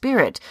the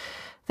spirit.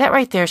 That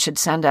right there should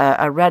send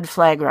a red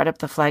flag right up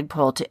the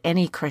flagpole to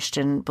any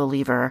Christian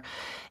believer.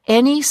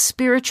 Any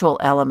spiritual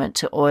element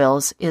to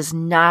oils is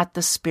not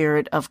the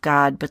Spirit of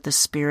God, but the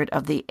spirit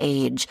of the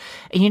age.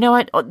 And you know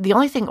what? The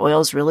only thing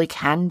oils really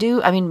can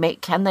do, I mean,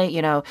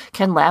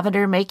 can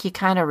lavender make you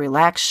kind of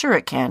relax? Sure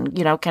it can.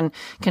 Can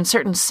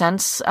certain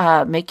scents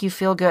make you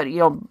feel good,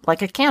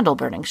 like a candle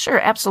burning? Sure,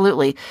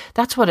 absolutely.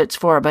 That's what it's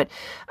for. But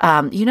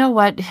you know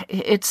what?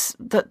 It's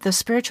the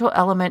spiritual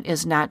element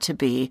is not to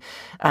be.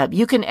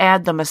 You can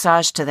add the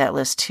massage to that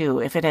list too,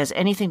 if it has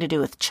anything to do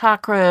with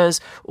chakras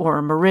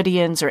or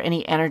meridians or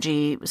any energy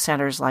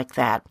centers like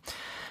that.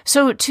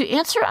 So to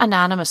answer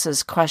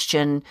Anonymous's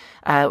question,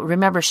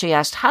 remember she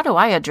asked, how do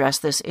I address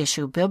this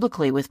issue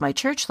biblically with my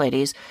church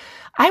ladies?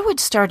 I would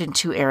start in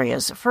 2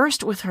 areas.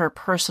 First, with her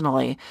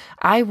personally.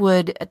 I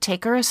would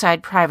take her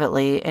aside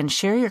privately and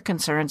share your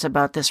concerns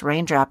about this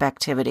raindrop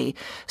activity.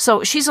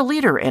 So she's a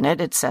leader in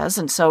it, it says,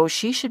 and so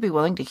she should be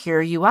willing to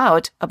hear you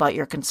out about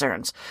your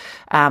concerns.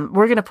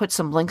 We're going to put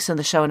some links in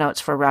the show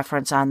notes for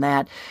reference on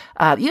that.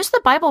 Use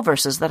the Bible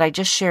verses that I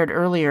just shared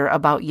earlier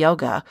about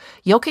yoga.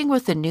 Yoking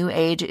with the New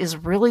Age is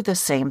really the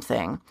same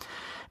thing.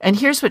 And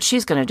here's what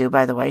she's going to do,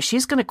 by the way.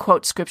 She's going to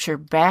quote scripture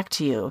back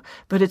to you,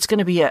 but it's going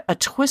to be a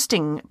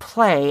twisting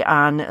play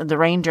on the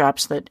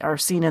raindrops that are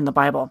seen in the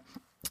Bible.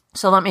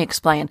 So let me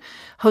explain.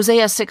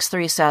 Hosea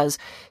 6:3 says,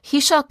 "He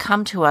shall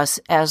come to us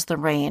as the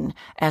rain,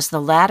 as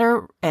the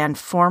latter and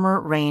former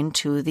rain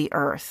to the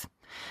earth."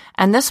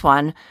 And this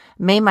one,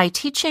 may my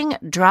teaching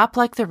drop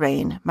like the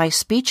rain, my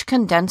speech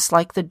condense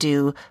like the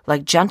dew,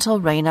 like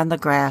gentle rain on the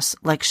grass,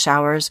 like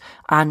showers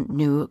on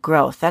new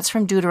growth. That's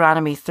from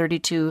Deuteronomy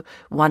 32,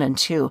 1 and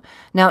 2.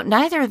 Now,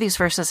 neither of these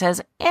verses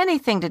has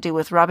anything to do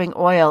with rubbing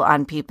oil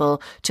on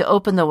people to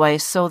open the way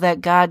so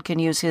that God can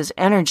use his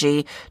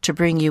energy to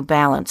bring you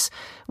balance.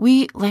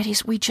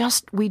 Ladies, we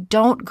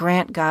don't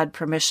grant God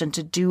permission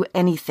to do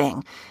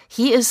anything.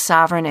 He is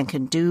sovereign and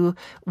can do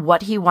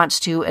what he wants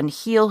to and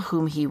heal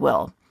whom he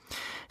will.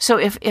 So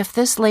if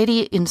this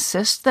lady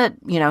insists that,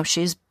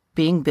 she's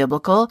being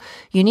biblical,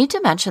 you need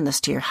to mention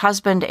this to your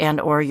husband and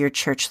or your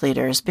church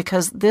leaders,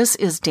 because this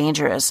is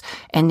dangerous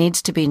and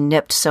needs to be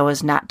nipped so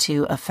as not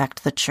to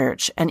affect the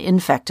church and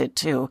infect it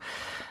too.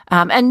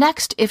 And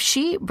next, if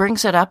she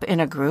brings it up in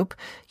a group,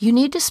 you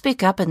need to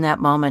speak up in that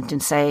moment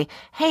and say,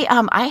 hey,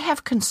 I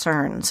have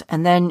concerns.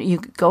 And then you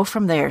go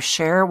from there,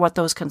 share what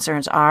those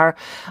concerns are.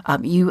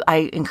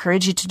 I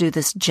encourage you to do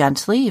this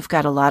gently. You've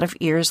got a lot of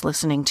ears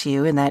listening to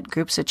you in that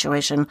group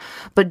situation,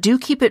 but do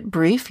keep it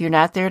brief. You're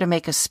not there to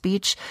make a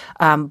speech,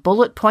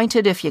 bullet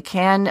pointed if you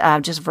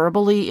can, just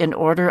verbally in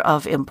order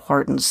of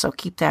importance. So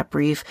keep that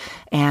brief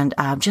and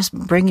just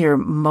bring your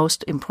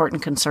most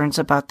important concerns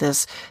about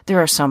this. There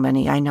are so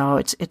many. I know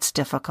it's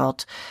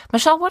difficult.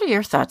 Michelle, what are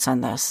your thoughts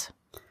on this?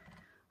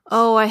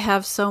 Oh, I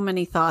have so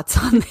many thoughts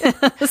on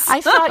this.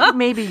 I thought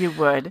maybe you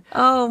would.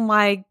 Oh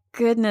my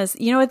goodness.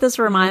 You know what this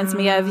reminds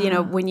me of?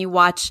 When you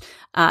watch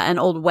an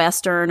old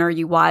Western or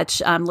you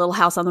watch Little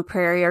House on the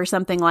Prairie or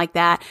something like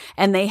that,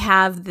 and they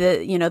have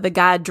the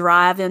guy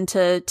drive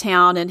into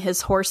town in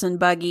his horse and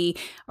buggy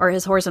or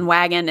his horse and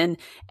wagon,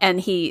 and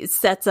he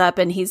sets up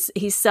and he's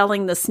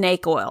selling the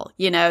snake oil.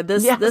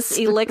 This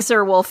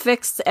elixir will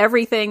fix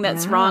everything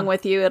that's wrong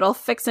with you. It'll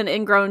fix an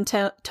ingrown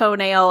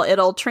toenail.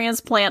 It'll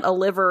transplant a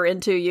liver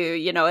into you.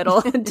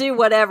 It'll do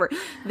whatever.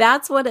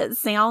 That's what it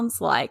sounds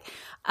like.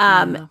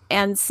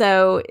 And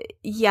so,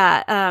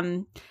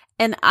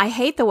 and I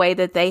hate the way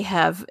that they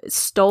have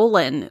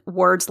stolen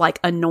words like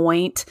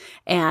anoint,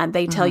 and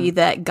they tell you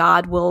that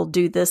God will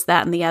do this,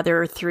 that, and the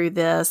other through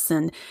this,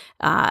 and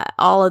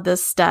all of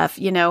this stuff,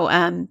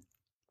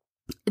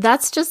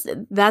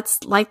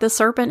 that's like the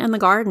serpent in the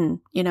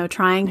garden,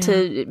 trying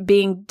to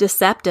being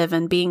deceptive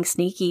and being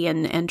sneaky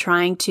and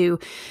trying to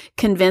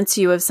convince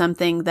you of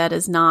something that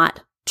is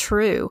not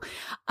true.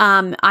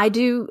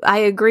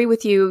 I agree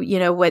with you,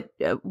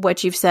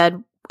 what you've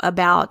said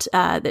about,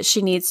 that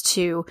she needs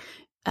to,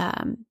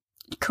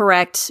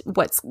 correct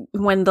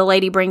when the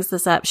lady brings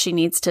this up, she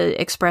needs to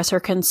express her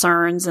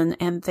concerns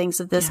and things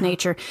of this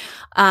nature.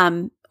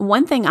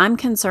 One thing I'm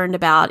concerned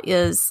about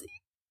is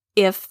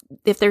if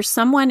there's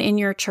someone in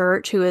your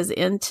church who is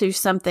into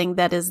something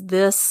that is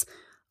this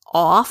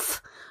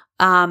off,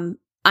 I'm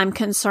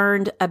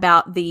concerned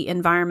about the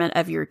environment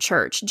of your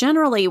church.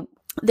 Generally,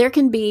 there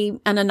can be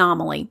an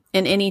anomaly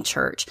in any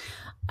church.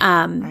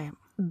 Right.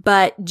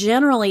 But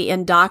generally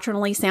in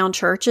doctrinally sound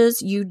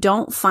churches, you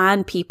don't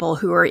find people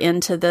who are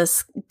into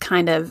this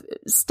kind of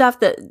stuff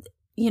that,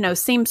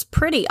 seems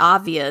pretty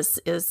obvious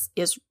is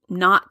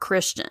not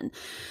Christian.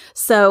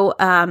 So,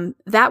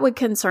 that would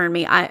concern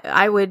me.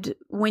 I would,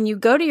 when you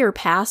go to your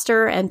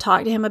pastor and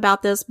talk to him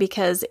about this,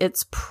 because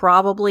it's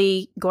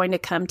probably going to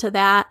come to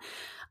that,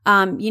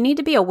 you need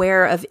to be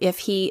aware of if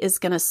he is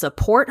going to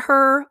support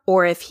her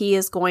or if he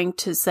is going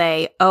to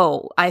say,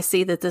 oh, I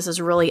see that this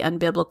is really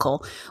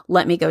unbiblical.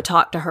 Let me go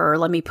talk to her.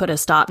 Let me put a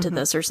stop to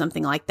this or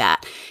something like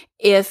that.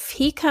 If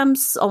he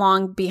comes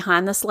along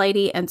behind this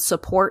lady and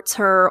supports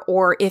her,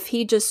 or if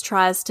he just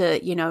tries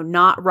to,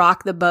 not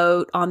rock the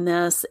boat on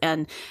this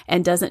and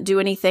doesn't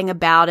do anything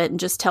about it and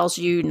just tells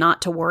you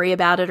not to worry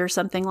about it or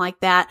something like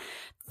that,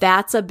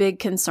 that's a big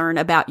concern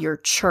about your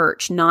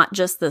church, not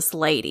just this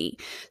lady.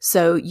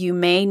 So you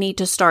may need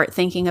to start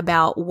thinking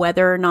about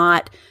whether or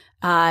not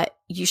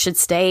you should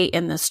stay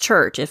in this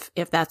church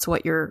if that's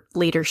what your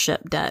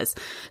leadership does.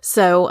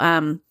 So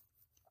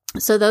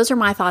those are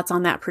my thoughts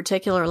on that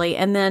particularly.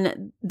 And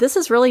then this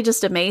is really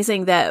just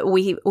amazing that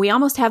we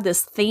almost have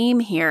this theme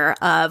here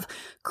of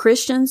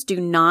Christians do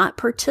not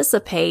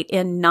participate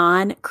in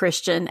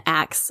non-Christian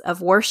acts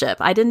of worship.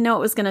 I didn't know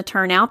it was going to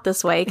turn out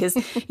this way because,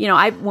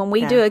 when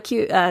we do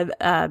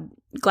a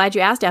Glad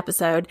You Asked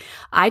episode,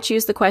 I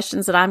choose the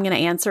questions that I'm going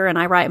to answer and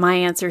I write my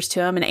answers to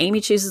them. And Amy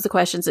chooses the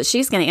questions that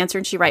she's going to answer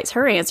and she writes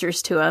her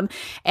answers to them.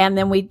 And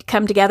then we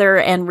come together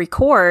and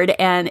record.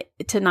 And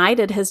tonight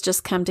it has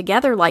just come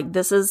together like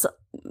this is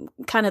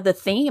kind of the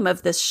theme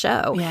of this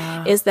show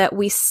is that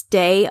we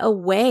stay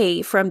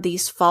away from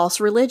these false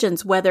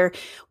religions, whether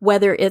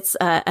it's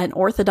an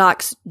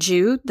Orthodox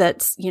Jew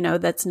that's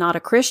not a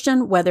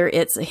Christian, whether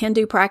it's a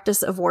Hindu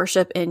practice of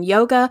worship in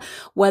yoga,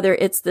 whether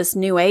it's this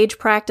New Age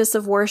practice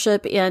of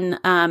worship in,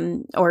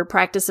 or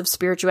practice of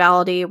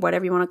spirituality,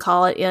 whatever you want to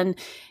call it in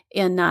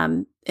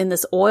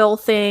this oil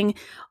thing,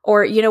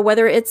 or,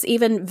 whether it's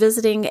even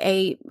visiting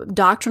a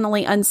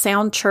doctrinally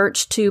unsound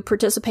church to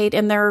participate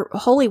in their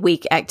Holy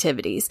Week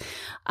activities.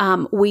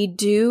 We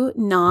do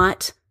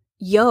not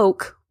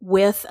yoke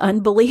with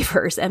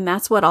unbelievers. And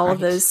that's what all of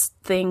those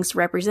things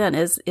represent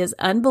is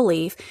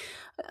unbelief.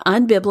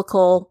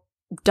 unbiblical,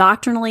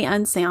 doctrinally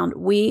unsound.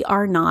 We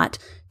are not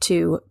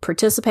to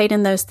participate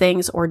in those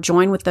things or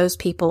join with those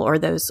people or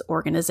those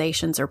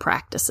organizations or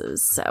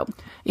practices. So,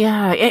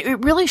 yeah,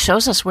 it really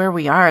shows us where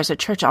we are as a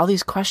church, all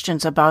these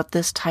questions about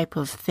this type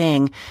of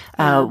thing,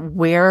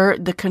 where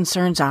the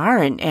concerns are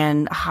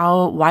and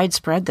how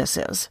widespread this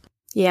is.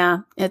 Yeah,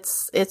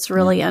 it's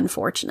really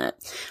unfortunate.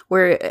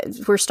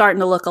 We're starting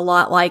to look a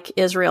lot like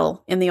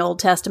Israel in the Old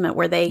Testament,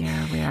 where they,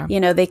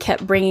 they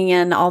kept bringing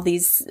in all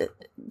these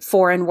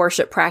foreign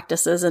worship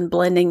practices and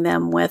blending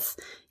them with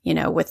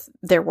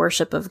their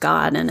worship of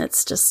God. And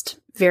it's just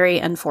very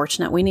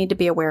unfortunate. We need to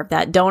be aware of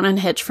that. Don't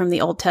unhitch from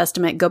the Old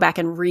Testament. Go back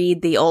and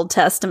read the Old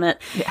Testament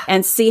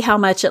and see how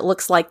much it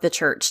looks like the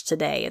church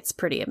today. It's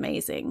pretty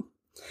amazing.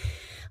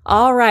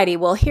 All righty.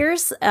 Well,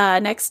 here's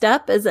next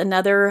up is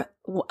another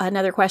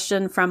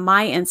question from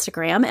my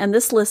Instagram. And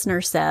this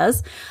listener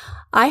says,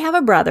 I have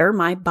a brother,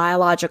 my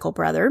biological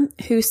brother,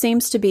 who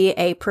seems to be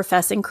a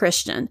professing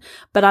Christian,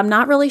 but I'm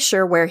not really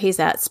sure where he's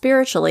at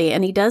spiritually,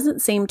 and he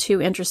doesn't seem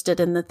too interested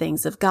in the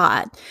things of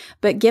God.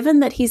 But given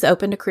that he's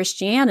open to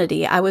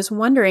Christianity, I was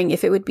wondering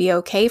if it would be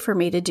okay for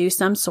me to do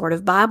some sort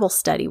of Bible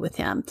study with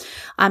him.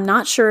 I'm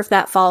not sure if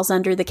that falls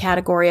under the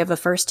category of a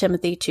 1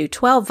 Timothy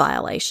 2:12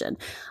 violation.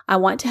 I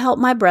want to help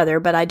my brother,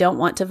 but I don't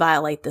want to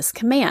violate this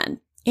command.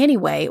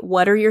 Anyway,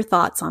 what are your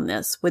thoughts on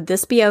this? Would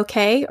this be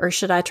okay, or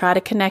should I try to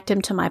connect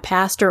him to my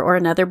pastor or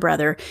another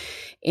brother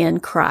in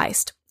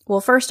Christ?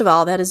 Well, first of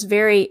all, that is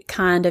very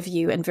kind of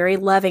you and very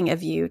loving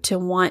of you to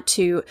want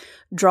to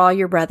draw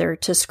your brother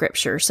to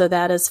Scripture. So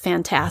that is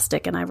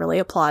fantastic, and I really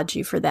applaud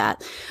you for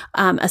that.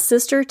 A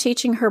sister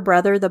teaching her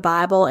brother the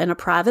Bible in a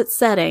private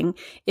setting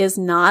is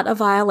not a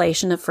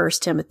violation of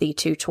 1 Timothy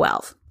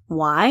 2:12.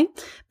 Why?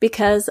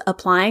 Because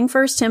applying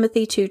 1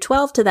 Timothy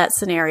 2:12 to that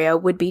scenario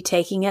would be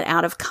taking it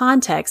out of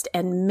context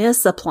and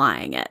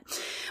misapplying it.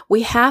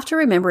 We have to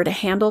remember to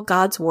handle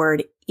God's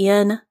word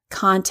in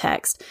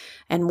context.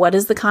 And what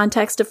is the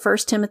context of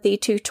 1 Timothy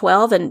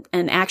 2:12?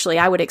 And actually,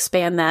 I would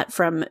expand that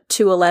from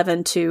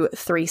 2:11 to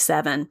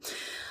 3:7.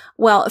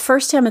 Well,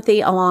 1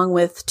 Timothy, along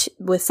with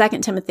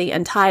 2 Timothy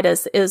and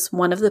Titus, is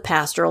one of the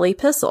pastoral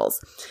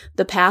epistles.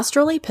 The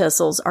pastoral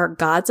epistles are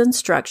God's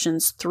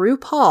instructions through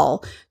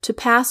Paul to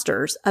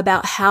pastors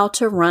about how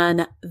to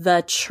run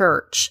the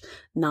church,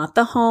 not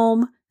the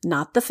home,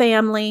 not the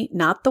family,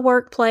 not the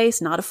workplace,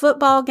 not a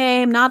football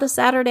game, not a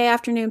Saturday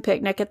afternoon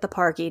picnic at the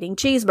park eating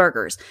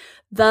cheeseburgers.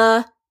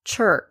 The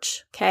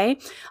church. Okay.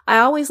 I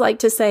always like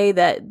to say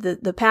that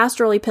the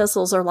pastoral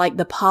epistles are like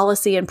the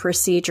policy and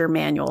procedure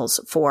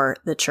manuals for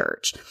the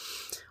church.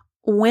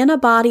 When a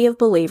body of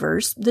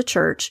believers, the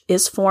church,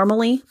 is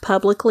formally,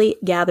 publicly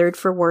gathered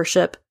for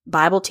worship,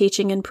 Bible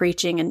teaching and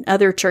preaching, and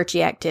other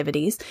churchy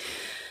activities,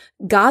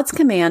 God's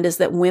command is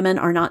that women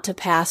are not to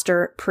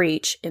pastor,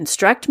 preach,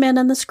 instruct men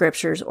in the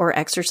scriptures, or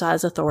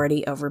exercise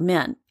authority over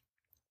men.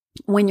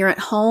 When you're at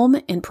home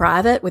in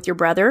private with your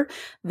brother,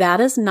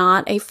 that is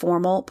not a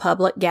formal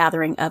public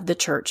gathering of the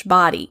church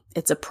body.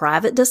 It's a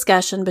private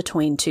discussion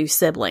between two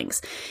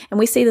siblings. And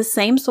we see the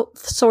same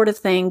sort of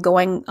thing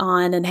going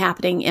on and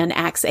happening in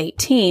Acts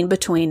 18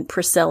 between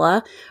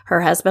Priscilla,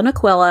 her husband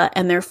Aquila,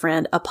 and their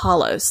friend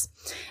Apollos.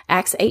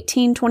 Acts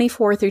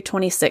 18:24 through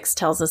 26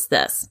 tells us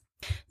this.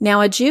 Now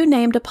a Jew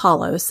named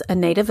Apollos, a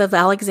native of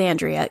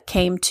Alexandria,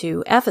 came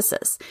to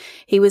Ephesus.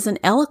 He was an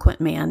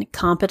eloquent man,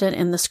 competent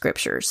in the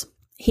scriptures.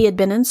 He had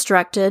been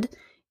instructed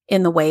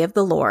in the way of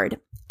the Lord,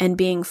 and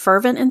being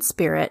fervent in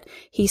spirit,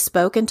 he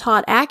spoke and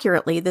taught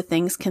accurately the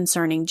things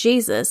concerning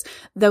Jesus,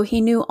 though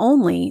he knew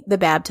only the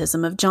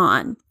baptism of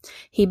John.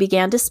 He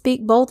began to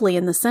speak boldly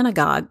in the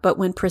synagogue, but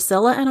when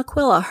Priscilla and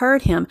Aquila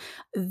heard him,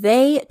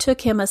 they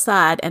took him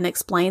aside and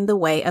explained the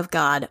way of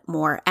God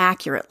more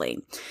accurately.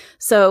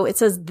 So it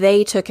says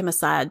they took him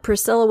aside.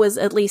 Priscilla was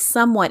at least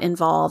somewhat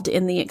involved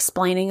in the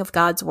explaining of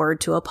God's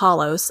word to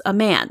Apollos, a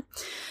man.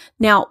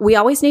 Now, we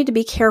always need to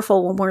be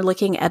careful when we're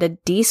looking at a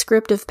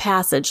descriptive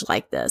passage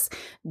like this.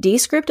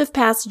 Descriptive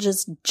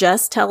passages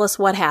just tell us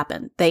what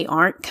happened. They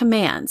aren't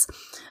commands.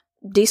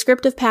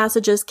 Descriptive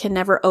passages can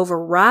never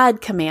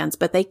override commands,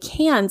 but they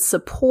can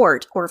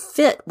support or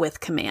fit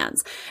with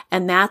commands.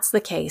 And that's the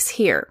case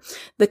here.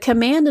 The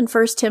command in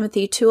 1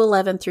 Timothy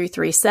 2:11 through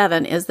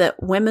 3:7 is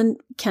that women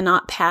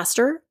cannot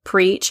pastor,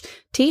 preach,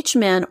 teach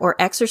men, or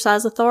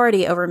exercise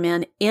authority over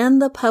men in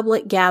the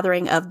public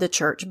gathering of the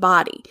church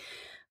body.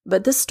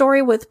 But this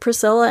story with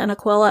Priscilla and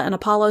Aquila and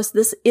Apollos,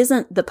 this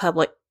isn't the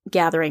public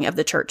gathering of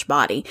the church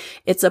body.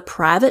 It's a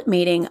private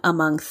meeting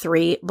among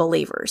three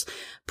believers.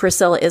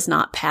 Priscilla is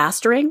not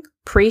pastoring,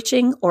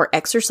 preaching, or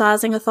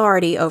exercising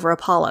authority over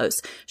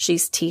Apollos.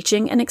 She's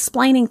teaching and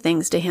explaining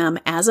things to him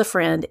as a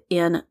friend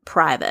in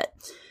private.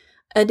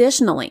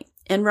 Additionally,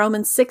 in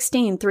Romans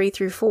 16:3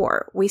 through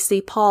 4, we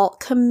see Paul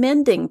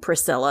commending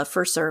Priscilla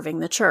for serving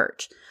the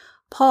church.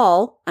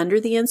 Paul,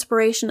 under the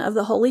inspiration of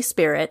the Holy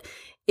Spirit,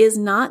 is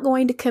not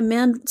going to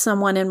commend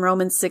someone in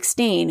Romans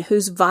 16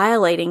 who's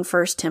violating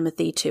 1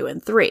 Timothy 2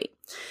 and 3.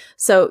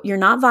 So you're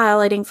not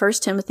violating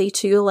 1 Timothy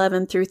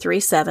 2:11 through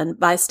 3:7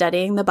 by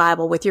studying the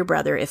Bible with your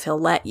brother if he'll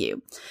let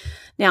you.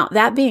 Now,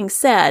 that being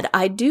said,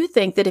 I do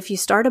think that if you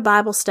start a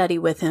Bible study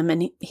with him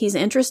and he's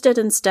interested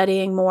in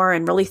studying more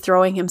and really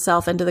throwing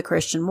himself into the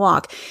Christian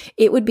walk,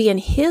 it would be in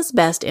his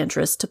best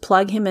interest to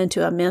plug him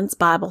into a men's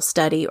Bible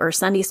study or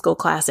Sunday school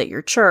class at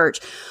your church,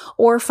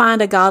 or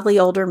find a godly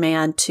older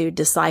man to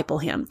disciple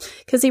him,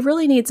 because he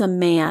really needs a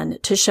man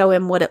to show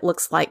him what it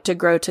looks like to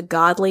grow to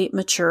godly,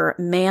 mature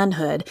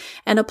manhood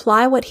and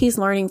apply what he's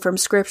learning from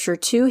Scripture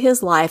to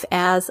his life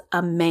as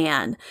a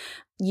man.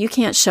 You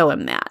can't show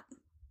him that.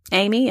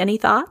 Amy, any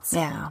thoughts?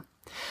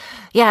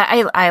 Yeah,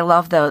 I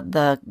love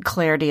the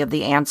clarity of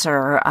the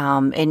answer.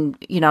 And,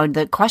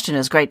 the question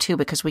is great too,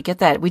 because we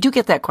do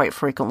get that quite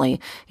frequently.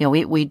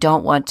 We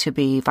don't want to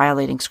be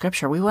violating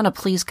Scripture. We want to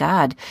please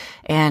God.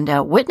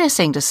 And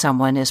witnessing to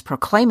someone is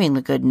proclaiming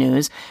the good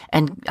news.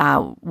 And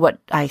what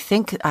I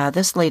think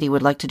this lady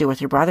would like to do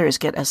with your brother is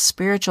get a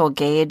spiritual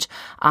gauge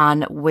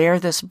on where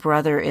this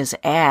brother is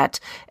at.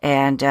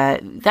 And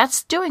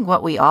that's doing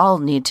what we all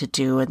need to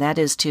do, and that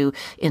is to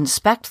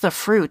inspect the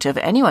fruit of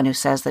anyone who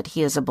says that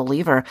he is a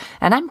believer.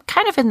 And I'm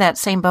kind of in that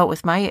same boat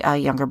with my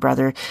younger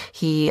brother.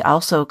 He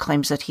also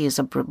claims that he is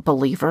a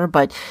believer,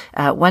 but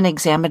when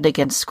examined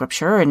against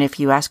Scripture, and if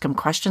you ask him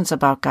questions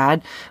about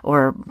God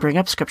or bring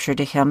up Scripture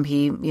to him,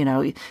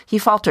 he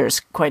falters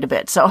quite a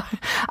bit. So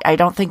I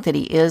don't think that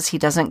he is. He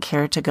doesn't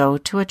care to go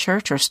to a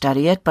church or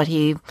study it, but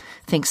he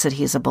thinks that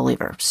he's a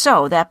believer.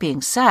 So that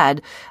being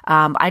said,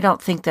 I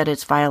don't think that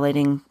it's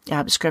violating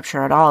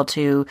Scripture at all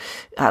to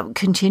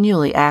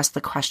continually ask the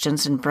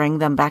questions and bring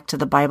them back to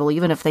the Bible,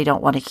 even if they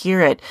don't want to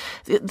hear it.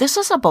 This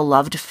is a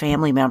beloved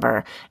family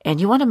member, and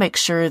you want to make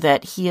sure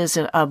that he is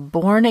a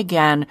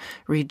born-again,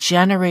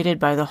 regenerated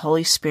by the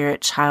Holy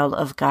Spirit child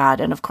of God.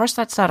 And of course,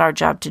 that's not our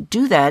job to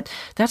do that.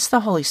 That's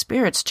the Holy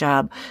Spirit's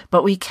job.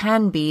 But we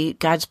can be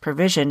God's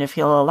provision, if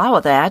He'll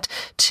allow that,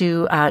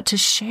 to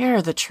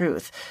share the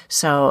truth.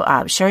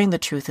 So sharing the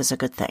truth is a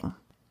good thing.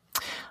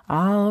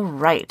 All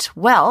right.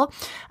 Well,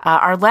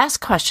 our last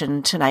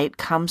question tonight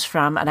comes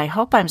from, and I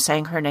hope I'm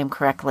saying her name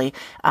correctly,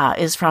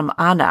 is from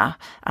Anna,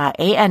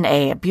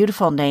 A-N-A, a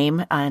beautiful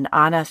name. And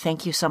Anna,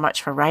 thank you so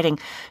much for writing.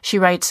 She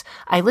writes,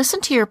 I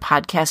listen to your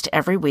podcast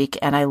every week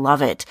and I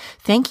love it.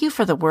 Thank you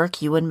for the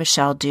work you and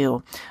Michelle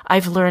do.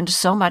 I've learned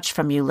so much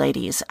from you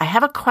ladies. I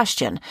have a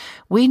question.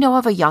 We know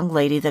of a young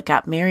lady that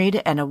got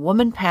married and a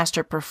woman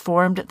pastor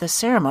performed the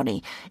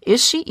ceremony.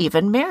 Is she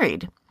even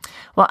married?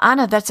 Well,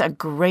 Anna, that's a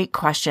great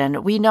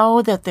question. We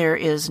know that there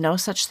is no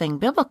such thing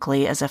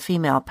biblically as a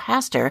female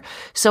pastor,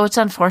 so it's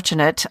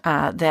unfortunate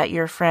that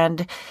your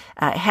friend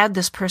had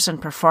this person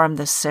perform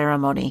this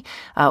ceremony.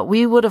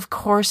 We would, of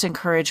course,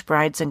 encourage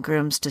brides and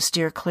grooms to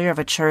steer clear of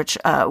a church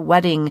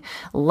wedding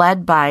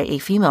led by a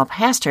female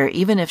pastor,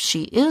 even if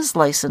she is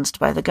licensed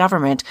by the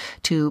government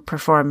to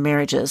perform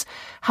marriages.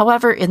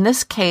 However, in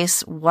this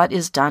case, what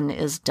is done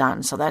is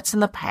done, so that's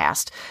in the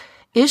past.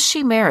 Is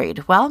she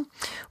married? Well,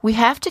 we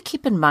have to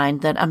keep in mind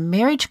that a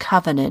marriage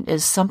covenant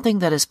is something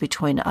that is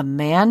between a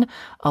man,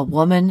 a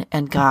woman,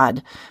 and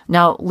God.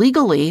 Now,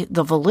 legally,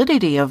 the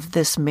validity of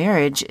this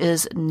marriage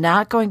is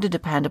not going to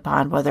depend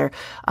upon whether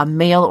a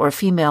male or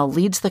female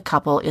leads the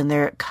couple in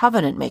their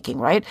covenant making,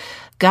 right?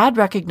 God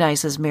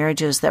recognizes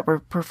marriages that were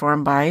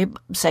performed by,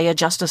 say, a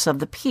justice of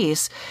the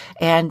peace.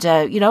 And,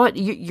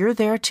 you're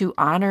there to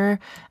honor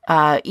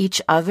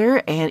each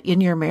other and in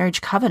your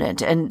marriage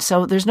covenant. And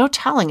so there's no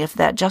telling if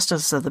that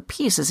justice of the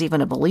peace is even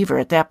a believer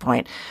at that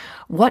point.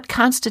 What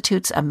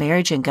constitutes a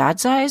marriage in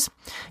God's eyes?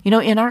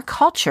 In our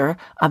culture,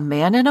 a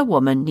man and a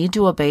woman need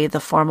to obey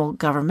the formal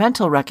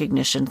governmental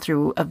recognition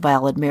through a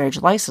valid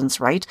marriage license,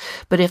 right?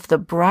 But if the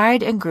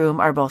bride and groom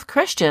are both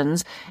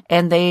Christians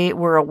and they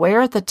were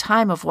aware at the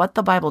time of what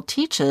the Bible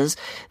teaches,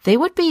 they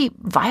would be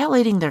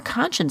violating their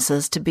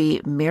consciences to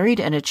be married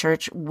in a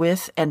church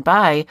with and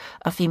by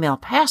a female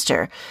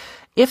pastor.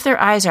 If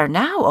their eyes are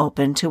now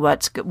open to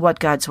what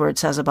God's Word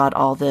says about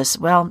all this,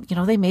 well,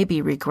 they may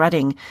be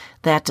regretting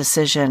that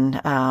decision,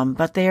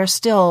 but they are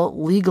still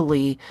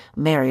legally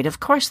married.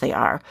 Of course they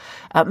are.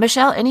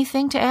 Michelle,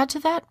 anything to add to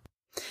that?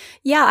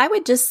 Yeah, I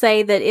would just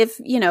say that if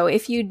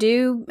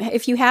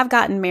you have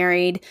gotten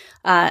married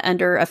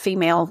under a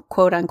female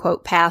quote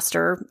unquote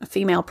pastor, a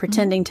female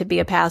pretending to be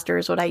a pastor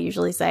is what I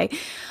usually say.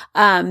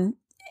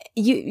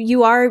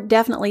 You are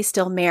definitely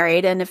still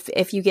married. And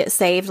if you get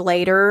saved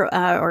later,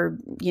 or,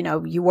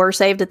 you were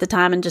saved at the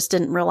time and just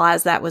didn't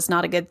realize that was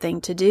not a good thing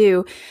to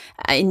do,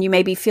 and you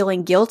may be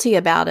feeling guilty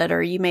about it,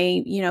 or you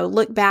may,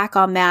 look back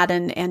on that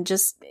and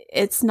just,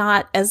 it's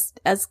not as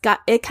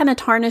it kind of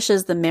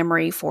tarnishes the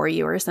memory for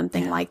you or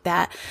something like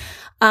that.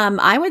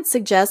 I would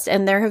suggest,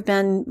 and there have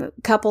been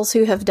couples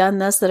who have done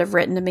this that have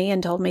written to me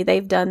and told me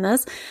they've done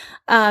this.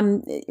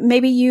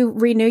 Maybe you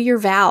renew your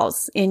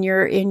vows in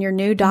your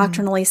new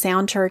doctrinally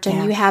sound church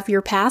and you have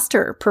your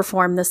pastor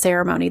perform the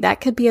ceremony. That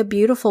could be a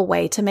beautiful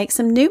way to make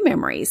some new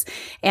memories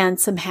and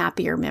some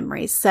happier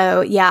memories.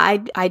 So yeah,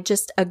 I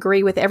just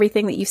agree with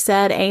everything that you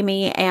said,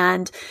 Amy.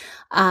 And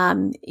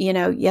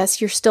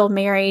Yes, you're still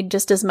married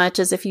just as much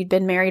as if you'd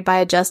been married by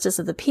a justice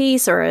of the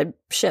peace or a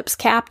ship's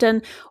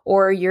captain,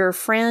 or your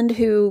friend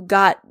who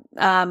got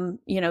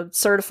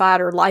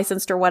certified or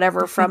licensed or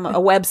whatever from a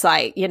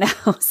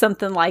website,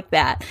 something like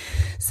that.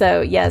 So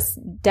yes,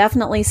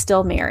 definitely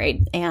still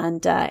married.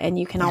 And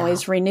you can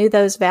always renew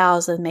those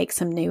vows and make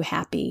some new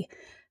happy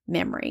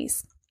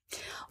memories.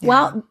 Yeah.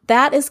 Well,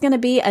 that is going to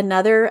be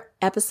another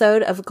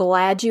episode of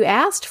Glad You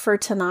Asked for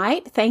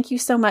tonight. Thank you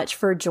so much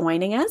for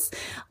joining us.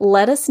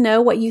 Let us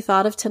know what you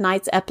thought of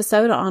tonight's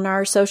episode on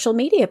our social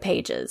media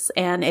pages.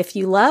 And if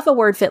you love A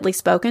Word Fitly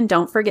Spoken,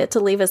 don't forget to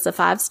leave us a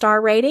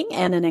 5-star rating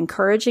and an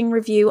encouraging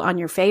review on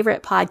your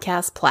favorite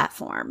podcast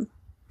platform.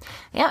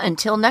 Yeah,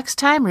 until next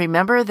time,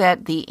 remember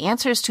that the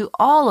answers to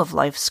all of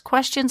life's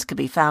questions can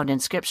be found in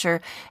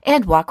Scripture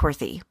and walk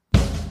worthy.